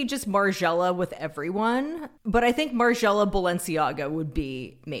just Margiela with everyone, but I think Margiela Balenciaga would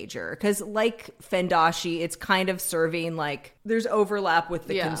be major because like Fendace, it's kind of serving like there's overlap with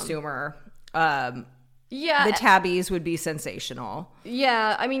the consumer. Yeah. The tabbies would be sensational.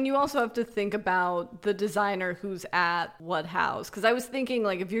 Yeah, I mean, you also have to think about the designer who's at what house. Because I was thinking,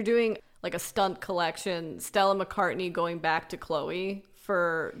 like, if you're doing, like, a stunt collection, Stella McCartney going back to Chloe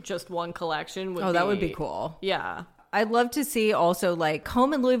for just one collection would that would be cool. Yeah. I'd love to see also, like,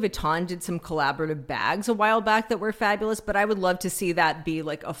 Home and Louis Vuitton did some collaborative bags a while back that were fabulous, but I would love to see that be,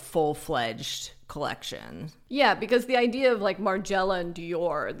 like, a full-fledged collection. Yeah, because the idea of, like, Margiela and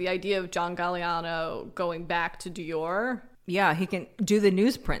Dior, the idea of John Galliano going back to Dior. Yeah, he can do the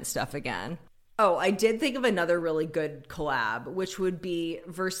newsprint stuff again. Oh, I did think of another really good collab, which would be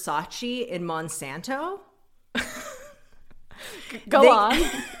Versace and Monsanto. Go on.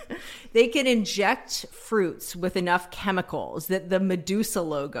 They can inject fruits with enough chemicals that the Medusa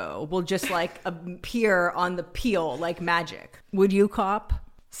logo will just like appear on the peel like magic. Would you cop?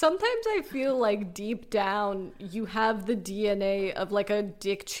 Sometimes I feel like deep down you have the DNA of like a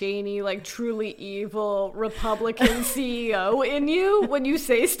Dick Cheney, like truly evil Republican CEO in you when you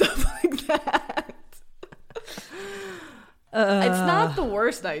say stuff like that. It's not the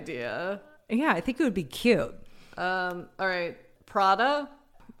worst idea. Yeah, I think it would be cute. All right. Prada?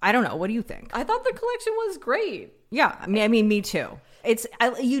 I don't know. What do you think? I thought the collection was great. Yeah, I mean, me too.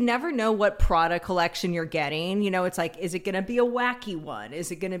 You never know what Prada collection you're getting. You know, it's like, is it going to be a wacky one?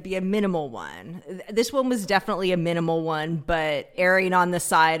 Is it going to be a minimal one? This one was definitely a minimal one, but erring on the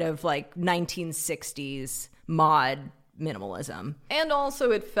side of like 1960s mod minimalism. And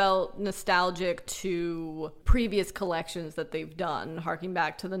also it felt nostalgic to previous collections that they've done, harking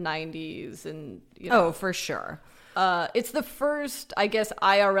back to the 90s and, you know. Oh, for sure. It's the first, I guess,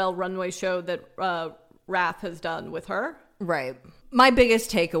 IRL runway show that Raph has done with her. Right. My biggest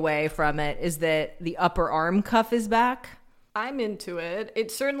takeaway from it is that the upper arm cuff is back. I'm into it.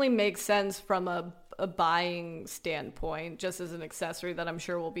 It certainly makes sense from a buying standpoint, just as an accessory that I'm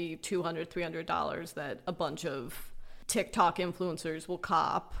sure will be $200, $300 that a bunch of TikTok influencers will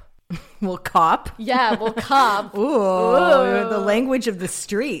cop. Will cop? Yeah, will cop. Ooh, the language of the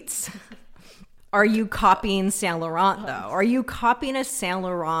streets. Are you copying Saint Laurent, though? Are you copying a Saint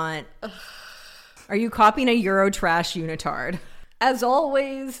Laurent? Are you copying a Eurotrash unitard? As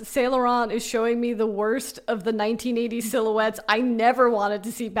always, Saint Laurent is showing me the worst of the 1980s silhouettes I never wanted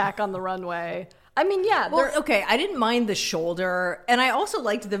to see back on the runway. I mean, yeah. Well, okay, I didn't mind the shoulder. And I also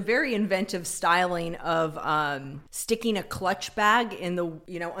liked the very inventive styling of sticking a clutch bag in the,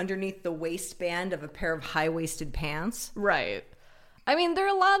 underneath the waistband of a pair of high-waisted pants. Right. I mean, there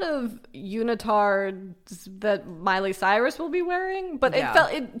are a lot of unitards that Miley Cyrus will be wearing, but it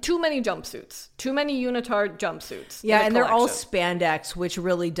felt too many jumpsuits, too many unitard jumpsuits. Yeah, and they're all spandex, which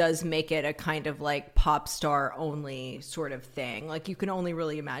really does make it a kind of like pop star only sort of thing. Like you can only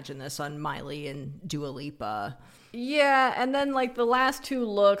really imagine this on Miley and Dua Lipa. Yeah, and then like the last two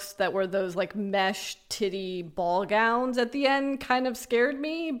looks that were those like mesh titty ball gowns at the end kind of scared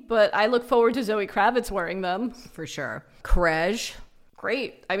me, but I look forward to Zoe Kravitz wearing them. For sure. Courage.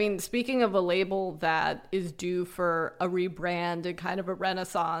 Great. I mean, speaking of a label that is due for a rebrand and kind of a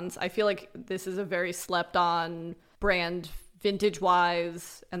renaissance, I feel like this is a very slept on brand vintage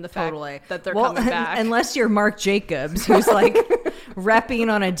wise, and the fact that they're coming back. Unless you're Marc Jacobs, who's like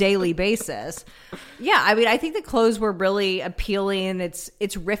repping on a daily basis. Yeah, I mean, I think the clothes were really appealing. It's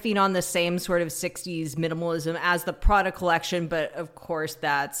riffing on the same sort of 60s minimalism as the Prada collection, but of course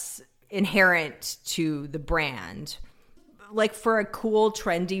that's inherent to the brand. Like for a cool,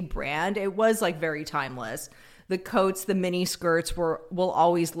 trendy brand, it was like very timeless. The coats, the mini skirts will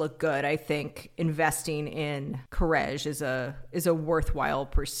always look good. I think investing in Courage is a worthwhile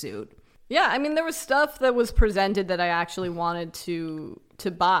pursuit. Yeah, I mean, there was stuff that was presented that I actually wanted to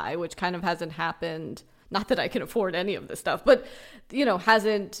buy, which kind of hasn't happened. Not that I can afford any of this stuff, but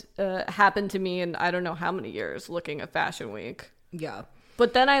hasn't happened to me in I don't know how many years looking at Fashion Week. Yeah.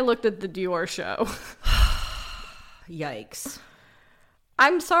 But then I looked at the Dior show. Yikes.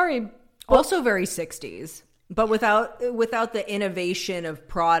 I'm sorry. Also very 60s, but without the innovation of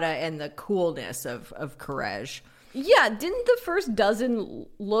Prada and the coolness of Courage. Yeah, didn't the first dozen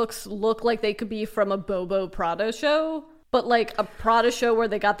looks look like they could be from a Bobo Prada show? But like a Prada show where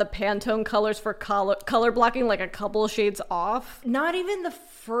they got the Pantone colors for color blocking like a couple of shades off? Not even the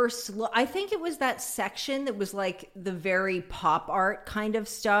first look. I think it was that section that was like the very pop art kind of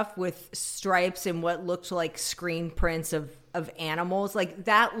stuff with stripes and what looked like screen prints of animals. Like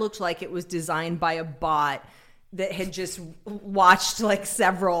that looked like it was designed by a bot that had just watched like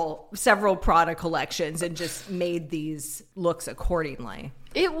several Prada collections and just made these looks accordingly.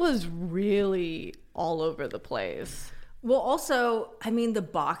 It was really all over the place. Well, also, I mean, the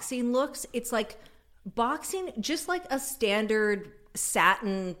boxing looks, it's like boxing, just like a standard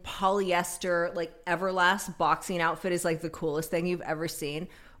satin polyester like Everlast boxing outfit is like the coolest thing you've ever seen.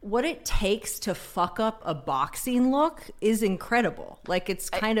 What it takes to fuck up a boxing look is incredible. Like, it's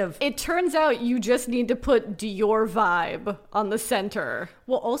kind of... It turns out you just need to put Dior vibe on the center.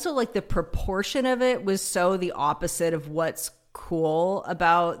 Well, also, like, the proportion of it was so the opposite of what's cool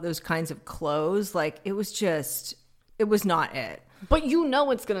about those kinds of clothes. Like, it was not it. But you know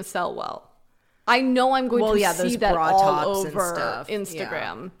it's going to sell well. I know I'm going to see that bra all tops over and stuff.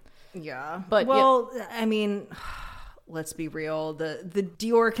 Instagram. Yeah. But I mean... Let's be real. The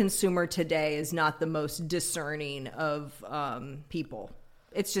Dior consumer today is not the most discerning of people.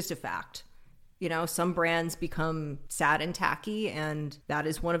 It's just a fact. You know, some brands become sad and tacky, and that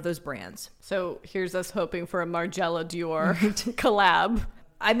is one of those brands. So here's us hoping for a Margiela Dior collab.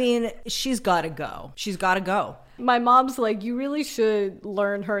 I mean, she's got to go. She's got to go. My mom's like, you really should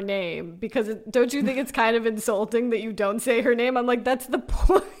learn her name because don't you think it's kind of insulting that you don't say her name? I'm like, that's the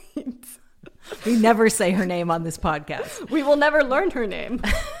point. We never say her name on this podcast. We will never learn her name.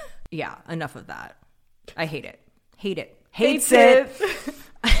 Yeah, enough of that. I hate it. Hate it. Hates it.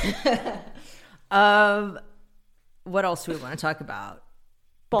 What else do we want to talk about?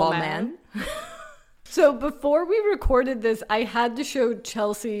 Ballman. So before we recorded this, I had to show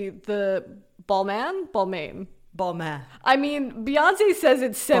Chelsea the Balmain. I mean, Beyonce says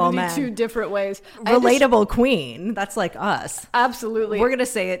it 72 different ways. Relatable queen. That's like us. Absolutely. We're going to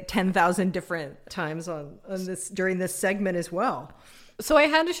say it 10,000 different times on this during this segment as well. So I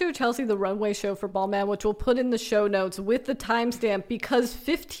had to show Chelsea the runway show for Balmain, which we'll put in the show notes with the timestamp, because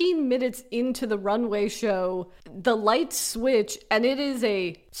 15 minutes into the runway show, the lights switch and it is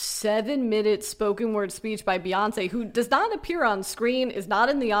a 7-minute spoken word speech by Beyonce, who does not appear on screen, is not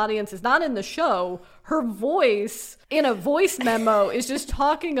in the audience, is not in the show. Her voice in a voice memo is just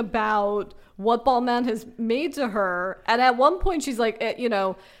talking about what Balmain has made to her. And at one point she's like, you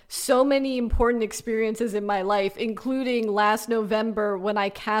know, so many important experiences in my life, including last November when I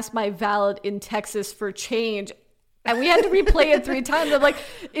cast my ballot in Texas for change. And we had to replay it 3 times. I'm like,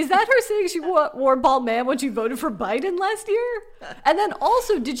 is that her saying she wore Balmain when she voted for Biden last year? And then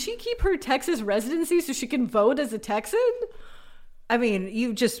also, did she keep her Texas residency so she can vote as a Texan? I mean,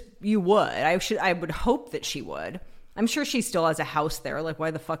 you would. I would hope that she would. I'm sure she still has a house there. Like,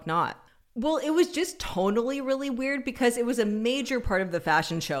 why the fuck not? Well, it was just tonally really weird because it was a major part of the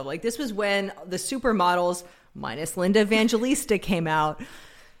fashion show. Like, this was when the supermodels, minus Linda Evangelista, came out.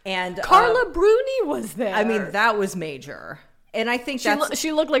 And Carla Bruni was there. I mean, that was major. And I think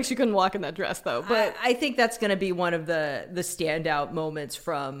she looked like she couldn't walk in that dress, though. But I think that's going to be one of the standout moments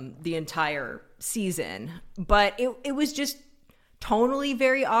from the entire season. But it was just tonally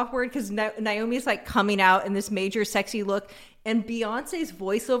very awkward because Naomi's like coming out in this major sexy look, and Beyonce's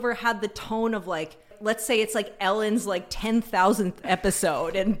voiceover had the tone of like, let's say it's like Ellen's like 10,000th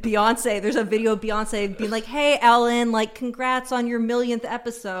episode, and Beyonce, there's a video of Beyonce being like, hey Ellen, like congrats on your 1,000,000th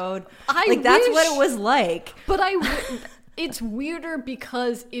episode. That's what it was like. But it's weirder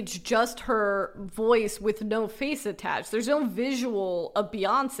because it's just her voice with no face attached. There's no visual of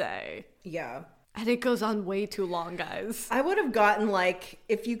Beyonce. Yeah. And it goes on way too long, guys. I would have gotten like,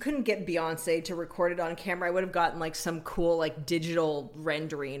 if you couldn't get Beyonce to record it on camera, I would have gotten like some cool like digital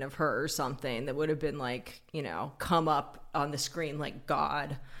rendering of her or something that would have been like, you know, come up on the screen like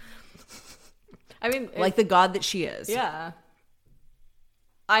God. I mean, like the God that she is. Yeah.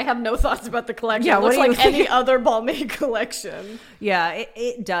 I have no thoughts about the collection. Yeah, it looks like any other Balmain collection. Yeah,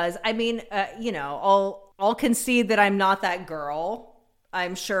 it does. I mean, you know, I'll concede that I'm not that girl.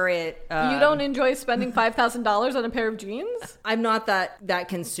 I'm sure it... you don't enjoy spending $5,000 on a pair of jeans? I'm not that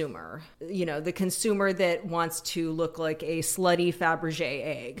consumer. You know, the consumer that wants to look like a slutty Fabergé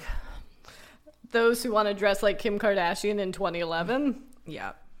egg. Those who want to dress like Kim Kardashian in 2011?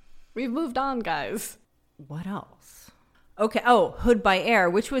 Yeah. We've moved on, guys. What else? Okay. Oh, Hood by Air,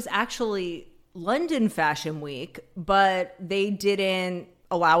 which was actually London Fashion Week, but they didn't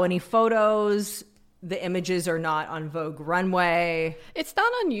allow any photos. The images are not on Vogue runway. It's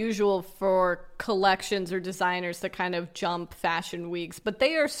not unusual for collections or designers to kind of jump fashion weeks, but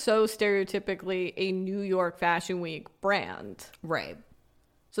they are so stereotypically a New York Fashion Week brand. Right.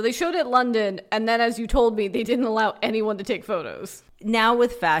 So they showed it London, and then as you told me, they didn't allow anyone to take photos. Now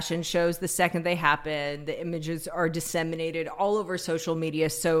with fashion shows, the second they happen, the images are disseminated all over social media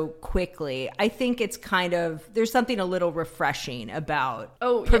so quickly. I think it's kind of, there's something a little refreshing about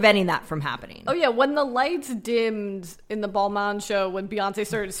preventing that from happening. Oh yeah, when the lights dimmed in the Balmain show, when Beyonce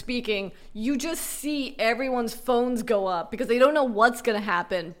started speaking, you just see everyone's phones go up because they don't know what's going to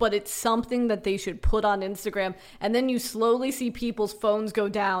happen, but it's something that they should put on Instagram. And then you slowly see people's phones go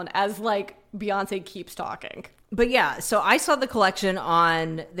down as like Beyonce keeps talking. But yeah, so I saw the collection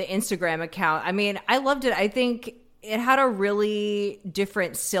on the Instagram account. I mean, I loved it. I think it had a really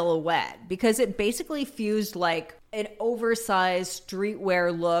different silhouette because it basically fused like an oversized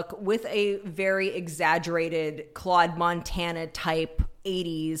streetwear look with a very exaggerated Claude Montana type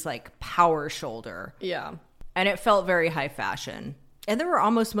 80s like power shoulder. Yeah. And it felt very high fashion. And there were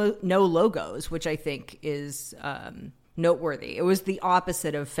almost no logos, which I think is noteworthy. It was the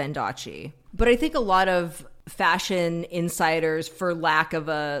opposite of Fendace. But I think a lot of fashion insiders, for lack of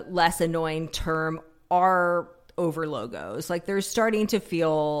a less annoying term, are over logos. Like they're starting to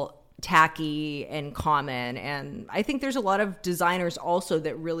feel tacky and common. And I think there's a lot of designers also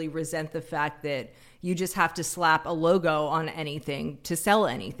that really resent the fact that you just have to slap a logo on anything to sell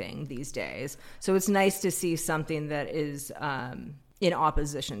anything these days. So it's nice to see something that is in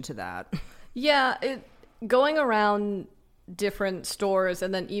opposition to that. Yeah, going around different stores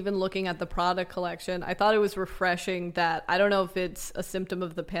and then even looking at the product collection, I thought it was refreshing that, I don't know if it's a symptom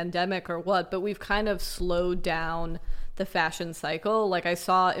of the pandemic or what, but we've kind of slowed down the fashion cycle. Like I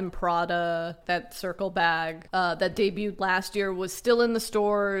saw in Prada, that circle bag that debuted last year was still in the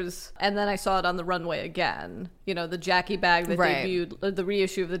stores, and then I saw it on the runway again. You know, the Jackie bag that debuted, the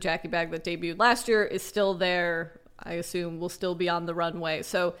reissue of the Jackie bag that debuted last year is still there. I assume will still be on the runway.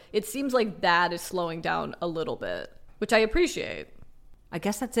 So it seems like that is slowing down a little bit, which I appreciate. I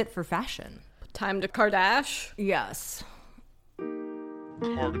guess that's it for fashion. Time to Kardash? Yes.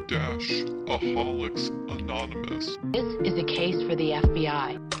 Kardashaholics Anonymous. This is a case for the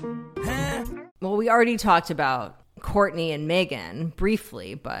FBI. Well, we already talked about Kourtney and Megan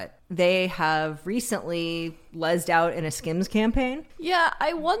briefly, but they have recently lesed out in a Skims campaign. Yeah,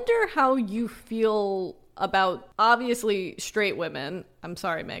 I wonder how you feel about, obviously, straight women. I'm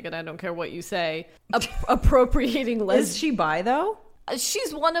sorry, Megan, I don't care what you say. Appropriating Is she bi, though?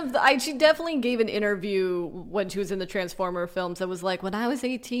 She's one of the... she definitely gave an interview when she was in the Transformer films that was like, when I was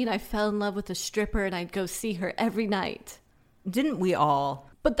 18, I fell in love with a stripper and I'd go see her every night. Didn't we all?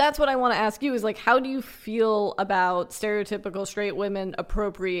 But that's what I want to ask you is like, how do you feel about stereotypical straight women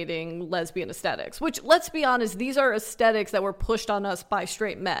appropriating lesbian aesthetics? Which, let's be honest, these are aesthetics that were pushed on us by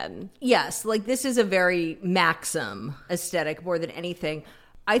straight men. Yes, like this is a very Maxim aesthetic more than anything.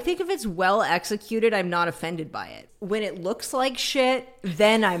 I think if it's well executed, I'm not offended by it. When it looks like shit,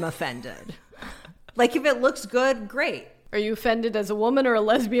 then I'm offended. Like if it looks good, great. Are you offended as a woman or a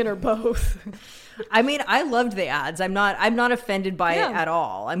lesbian or both? I mean, I loved the ads. I'm not offended by it at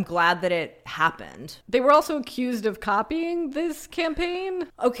all. I'm glad that it happened. They were also accused of copying this campaign.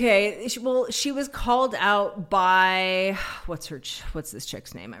 Okay, well, she was called out by what's this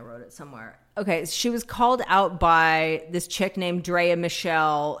chick's name? I wrote it somewhere. Okay, she was called out by this chick named Drea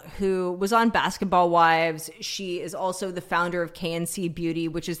Michelle, who was on Basketball Wives. She is also the founder of KNC Beauty,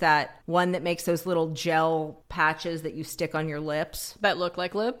 which is that one that makes those little gel patches that you stick on your lips. That look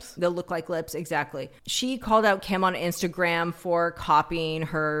like lips? That look like lips, exactly. She called out Kim on Instagram for copying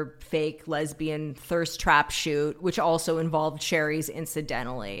her fake lesbian thirst trap shoot, which also involved Cherries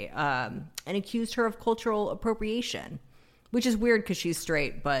incidentally, and accused her of cultural appropriation, which is weird because she's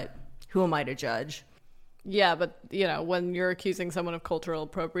straight, but... who am I to judge? Yeah, but, you know, when you're accusing someone of cultural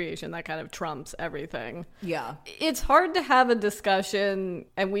appropriation, that kind of trumps everything. Yeah. It's hard to have a discussion,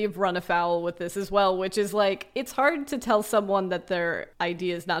 and we've run afoul with this as well, which is like, it's hard to tell someone that their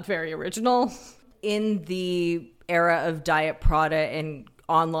idea is not very original. In the era of Diet Prada and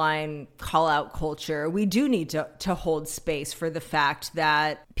online call-out culture, we do need to hold space for the fact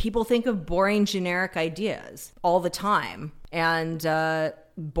that people think of boring, generic ideas all the time. And,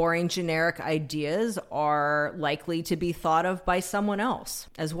 boring generic ideas are likely to be thought of by someone else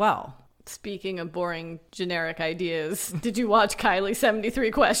as well. Speaking of boring generic ideas, did you watch Kylie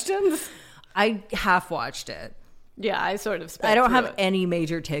 73 Questions? I half watched it. Yeah, I sort of I don't have any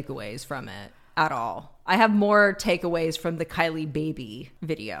major takeaways from it at all. I have more takeaways from the Kylie baby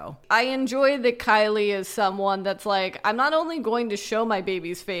video. I enjoy that Kylie is someone that's like, I'm not only going to show my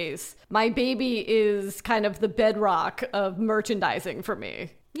baby's face, my baby is kind of the bedrock of merchandising for me.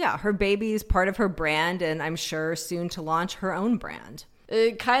 Yeah, her baby is part of her brand, and I'm sure soon to launch her own brand.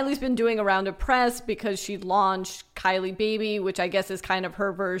 Kylie's been doing a round of press because she launched Kylie Baby, which I guess is kind of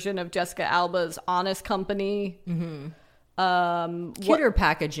her version of Jessica Alba's Honest Company. Mm-hmm. Cuter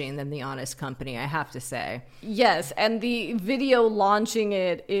packaging than the Honest Company, I have to say. Yes, and the video launching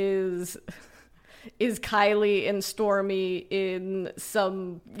it is Kylie and Stormi in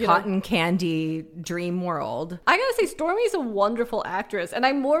some cotton candy dream world. I gotta say, Stormi's a wonderful actress, and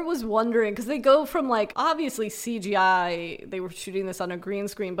I more was wondering because they go from like obviously CGI, they were shooting this on a green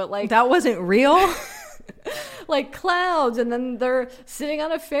screen, but like that wasn't real. like clouds, and then they're sitting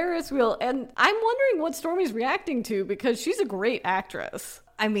on a Ferris wheel. And I'm wondering what Stormy's reacting to, because she's a great actress.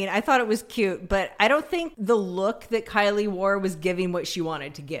 I mean, I thought it was cute, but I don't think the look that Kylie wore was giving what she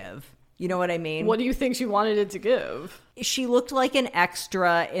wanted to give. You know what I mean? What do you think she wanted it to give? She looked like an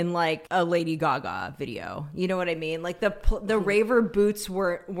extra in like a Lady Gaga video. You know what I mean? Like the raver boots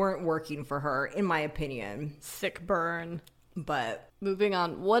weren't working for her, in my opinion. Sick burn. But moving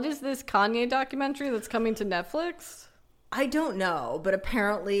on, what is this Kanye documentary that's coming to Netflix? I don't know, but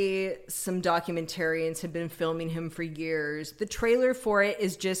apparently some documentarians have been filming him for years. The trailer for it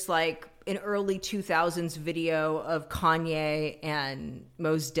is just like an early 2000s video of Kanye and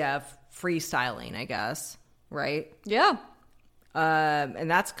Mos Def freestyling, I guess, right? Yeah.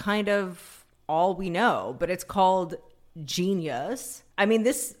 And that's kind of all we know, but it's called Genius. I mean,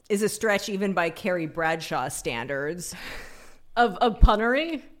 this is a stretch even by Carrie Bradshaw standards. Of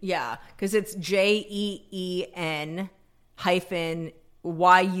punnery? Yeah, because it's JEEN-YUHS.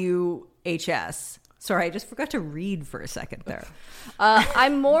 Sorry, I just forgot to read for a second there.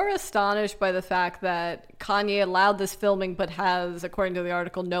 I'm more astonished by the fact that Kanye allowed this filming, but has, according to the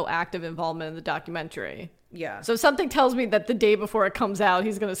article, no active involvement in the documentary. Yeah. So something tells me that the day before it comes out,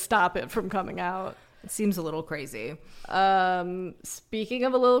 he's going to stop it from coming out. It seems a little crazy. Speaking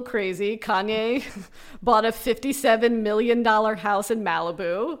of a little crazy, Kanye bought a $57 million house in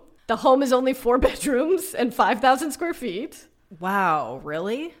Malibu. The home is only 4 bedrooms and 5,000 square feet. Wow,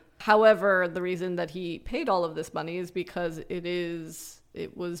 really? However, the reason that he paid all of this money is because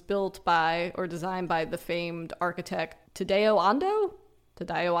it was built by or designed by the famed architect Tadao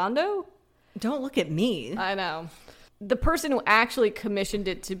Ando? Don't look at me. I know. The person who actually commissioned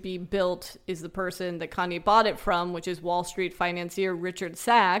it to be built is the person that Kanye bought it from, which is Wall Street financier Richard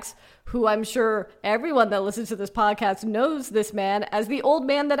Sachs, who I'm sure everyone that listens to this podcast knows this man as the old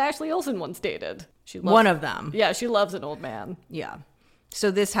man that Ashley Olsen once dated. One of them. Yeah, she loves an old man. Yeah. So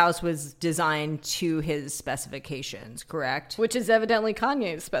this house was designed to his specifications, correct? Which is evidently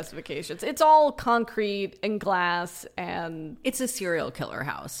Kanye's specifications. It's all concrete and glass, and it's a serial killer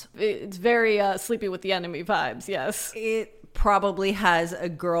house. It's very Sleepy with the Enemy vibes, yes. It probably has a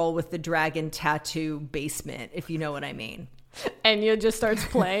girl with the dragon tattoo basement, if you know what I mean. Enya just starts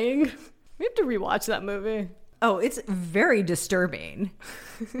playing. We have to rewatch that movie. Oh, it's very disturbing.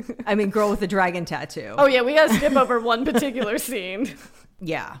 I mean, girl with the dragon tattoo. Oh, yeah, we gotta skip over one particular scene.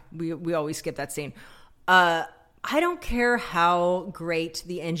 Yeah, we always skip that scene. I don't care how great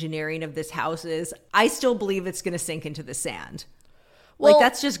the engineering of this house is. I still believe it's going to sink into the sand. Well, like,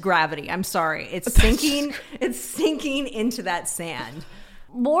 that's just gravity. I'm sorry. It's sinking. It's sinking into that sand.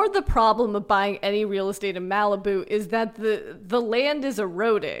 More the problem of buying any real estate in Malibu is that the land is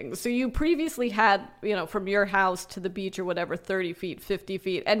eroding. So you previously had, from your house to the beach or whatever, 30 feet, 50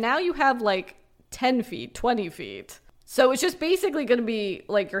 feet. And now you have like 10 feet, 20 feet. So it's just basically going to be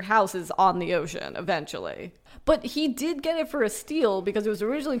like your house is on the ocean eventually. But he did get it for a steal because it was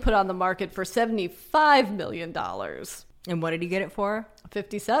originally put on the market for $75 million. And what did he get it for?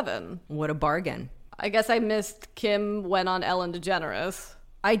 57. What a bargain. I guess I missed Kim went on Ellen DeGeneres.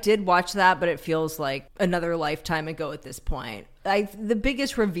 I did watch that, but it feels like another lifetime ago at this point. The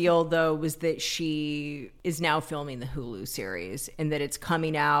biggest reveal, though, was that she is now filming the Hulu series and that it's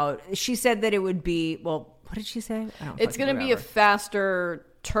coming out. She said that it would be, well, what did she say? It's going to be a faster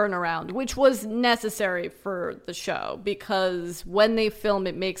turnaround, which was necessary for the show because when they film,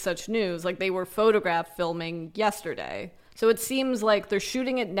 it makes such news. Like, they were photographed filming yesterday. So it seems like they're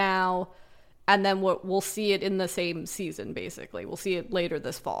shooting it now, and then we'll see it in the same season, basically. We'll see it later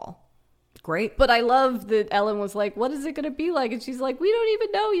this fall. Great. But I love that Ellen was like, what is it going to be like? And she's like, we don't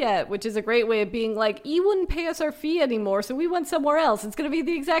even know yet, which is a great way of being like, E wouldn't pay us our fee anymore, so we went somewhere else. It's going to be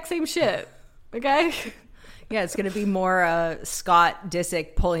the exact same shit. Okay? Yeah, it's going to be more Scott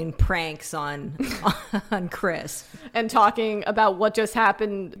Disick pulling pranks on Chris. And talking about what just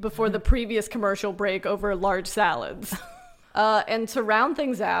happened before the previous commercial break over large salads. And to round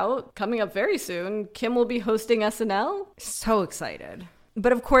things out, coming up very soon, Kim will be hosting SNL. So excited.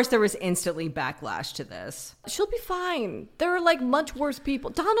 But of course, there was instantly backlash to this. She'll be fine. There are like much worse people.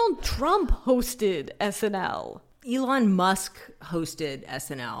 Donald Trump hosted SNL. Elon Musk hosted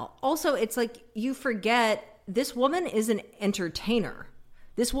SNL. Also, it's like you forget this woman is an entertainer.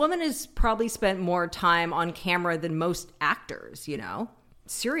 This woman has probably spent more time on camera than most actors,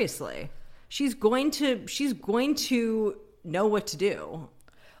 Seriously. She's going to know what to do.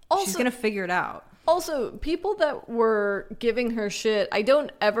 Also, she's going to figure it out. Also, people that were giving her shit, I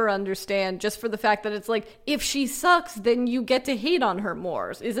don't ever understand just for the fact that it's like, if she sucks, then you get to hate on her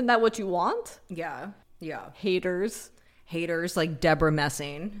more. Isn't that what you want? Yeah. Haters like Deborah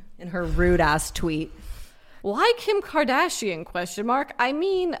Messing in her rude ass tweet. Why Kim Kardashian, question mark? I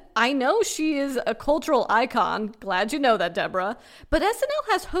mean, I know she is a cultural icon. Glad you know that, Deborah. But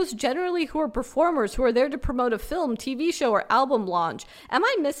SNL has hosts generally who are performers who are there to promote a film, TV show, or album launch. Am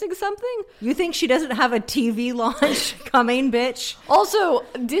I missing something? You think she doesn't have a TV launch coming, bitch? Also,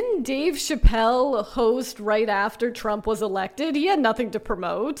 didn't Dave Chappelle host right after Trump was elected? He had nothing to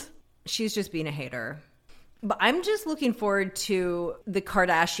promote. She's just being a hater. But I'm just looking forward to the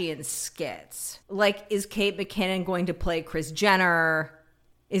Kardashian skits. Like, is Kate McKinnon going to play Kris Jenner?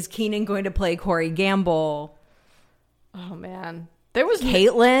 Is Keenan going to play Corey Gamble? Oh, man. There was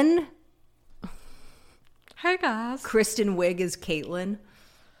Caitlyn. Hey, guys. Kristen Wiig is Caitlyn.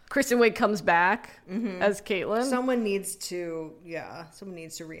 Kristen Wiig comes back as Caitlyn. Someone needs to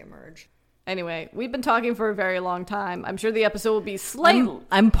reemerge. Anyway, we've been talking for a very long time. I'm sure the episode will be slightly...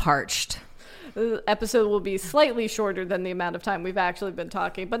 I'm parched. The episode will be slightly shorter than the amount of time we've actually been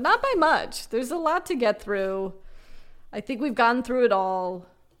talking, but not by much. There's a lot to get through. I think we've gotten through it all.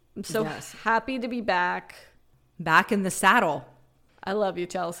 I'm so happy to be back. Back in the saddle. I love you,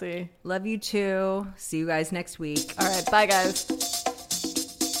 Chelsea. Love you too. See you guys next week. All right, bye, guys.